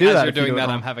 I feel You like do as that you're if you doing do it that,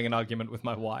 wrong. I'm having an argument with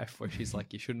my wife where she's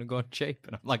like, "You shouldn't have gone cheap,"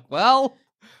 and I'm like, "Well,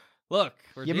 look,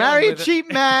 we're You dealing marry a with it." cheap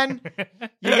man,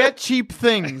 you get cheap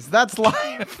things. That's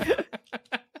life.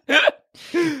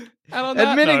 And on that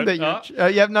Admitting note-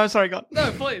 that you're... no, sorry, go on.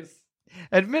 No, please.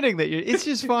 Admitting that you're... It's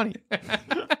just funny.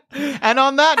 And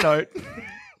on that note...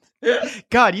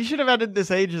 God, you should have added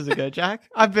this ages ago, Jack.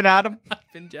 I've been Adam.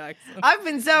 Finn Jackson. I've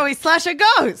been Zoe / a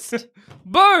ghost.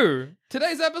 Boo!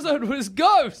 Today's episode was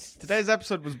Ghost. Today's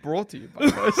episode was brought to you by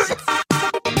Ghosts.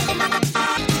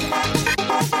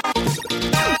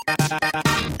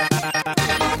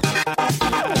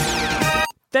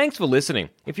 Thanks for listening.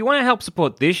 If you want to help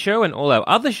support this show and all our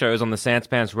other shows on the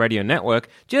Sanspants Radio Network,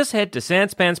 just head to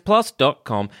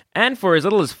sanspantsplus.com, and for as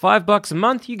little as $5 a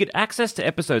month, you get access to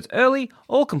episodes early,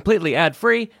 all completely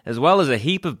ad-free, as well as a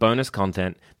heap of bonus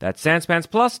content. That's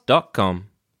sanspantsplus.com.